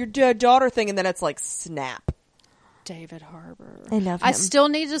the whole your dead daughter" thing, and then it's like, snap. David Harbour. I love him. I still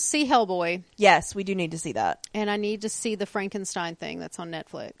need to see Hellboy, Yes, we do need to see that. and I need to see the Frankenstein thing that's on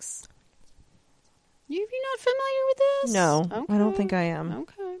Netflix. You not familiar with this? No, I don't think I am.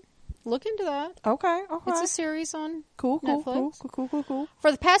 Okay. Look into that. Okay. It's a series on Cool. Netflix.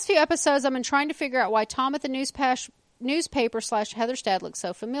 For the past few episodes, I've been trying to figure out why Tom at the newspaper / Heatherstad looks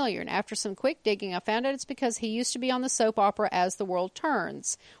so familiar. And after some quick digging, I found out it's because he used to be on the soap opera As the World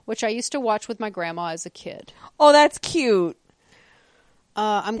Turns, which I used to watch with my grandma as a kid. Oh, that's cute.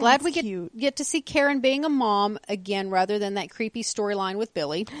 I'm glad we cute. get to see Karen being a mom again rather than that creepy storyline with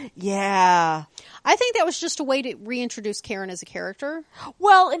Billy. Yeah. I think that was just a way to reintroduce Karen as a character.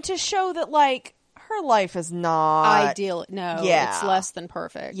 Well, and to show that, like, her life is not Ideal. No, yeah. It's less than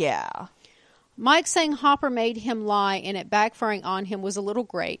perfect. Yeah. Mike saying Hopper made him lie and it backfiring on him was a little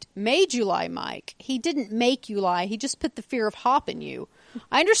great. Made you lie, Mike. He didn't make you lie. He just put the fear of Hop in you.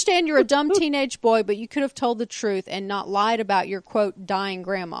 I understand you're a dumb teenage boy, but you could have told the truth and not lied about your, quote, dying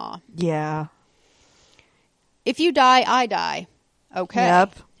grandma. Yeah. If you die, I die. Okay.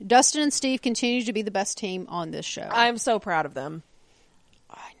 Yep. Dustin and Steve continue to be the best team on this show. I'm so proud of them.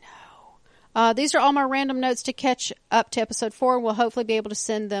 I know. These are all my random notes to catch up to episode 4. We'll hopefully be able to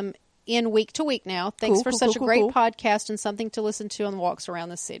send them in week to week now. Thanks Cool, for cool, such cool, a great cool. podcast and something to listen to on walks around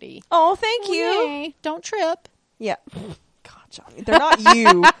the city. Oh, thank you. Yay. Don't trip. Yeah. God, Johnny, they're not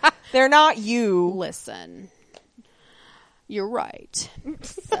you. They're not you. Listen. You're right.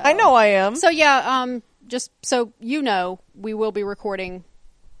 I know I am. So yeah, just so you know, we will be recording.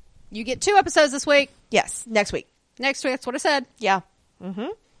 You get 2 episodes this week. Yes, next week. Next week, that's what I said. Yeah.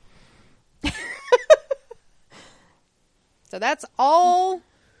 So that's all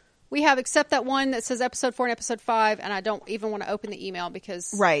we have, except that one that says episode 4 and episode 5, and I don't even want to open the email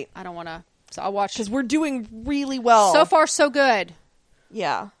because Right. I don't want to. So I'll watch. Because we're doing really well. So far, so good.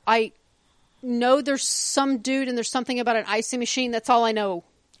 Yeah. I know there's some dude and there's something about an icy machine. That's all I know.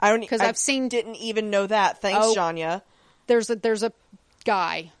 I don't 'Cause I I've seen- didn't even know that. Thanks, Oh. Janya. There's a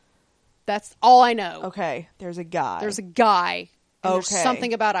guy. That's all I know. Okay. There's a guy. There's a guy. And there's Okay.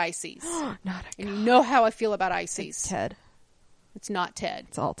 something about ices. not a And you know how I feel about ices. Ted. It's not Ted.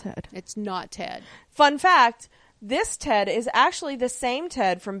 It's all Ted. It's not Ted. Fun fact, this Ted is actually the same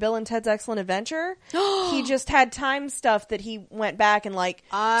Ted from Bill and Ted's Excellent Adventure. He just had time stuff that he went back and I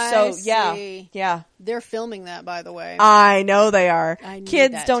yeah. see. Yeah. They're filming that, by the way. I know they are. I knew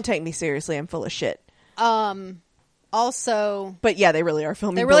Kids, that. don't take me seriously. I'm full of shit. Also, But yeah, they really are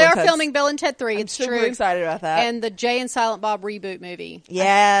filming. they Bill really and are Ted's- filming Bill and Ted 3. I'm It's super true. excited about that. And the Jay and Silent Bob reboot movie. I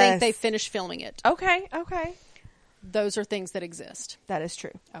Yes. think they finished filming it. Okay. Those are things that exist. That is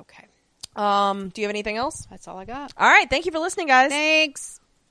true. Okay. Do you have anything else? That's all I got. All right. Thank you for listening, guys. Thanks.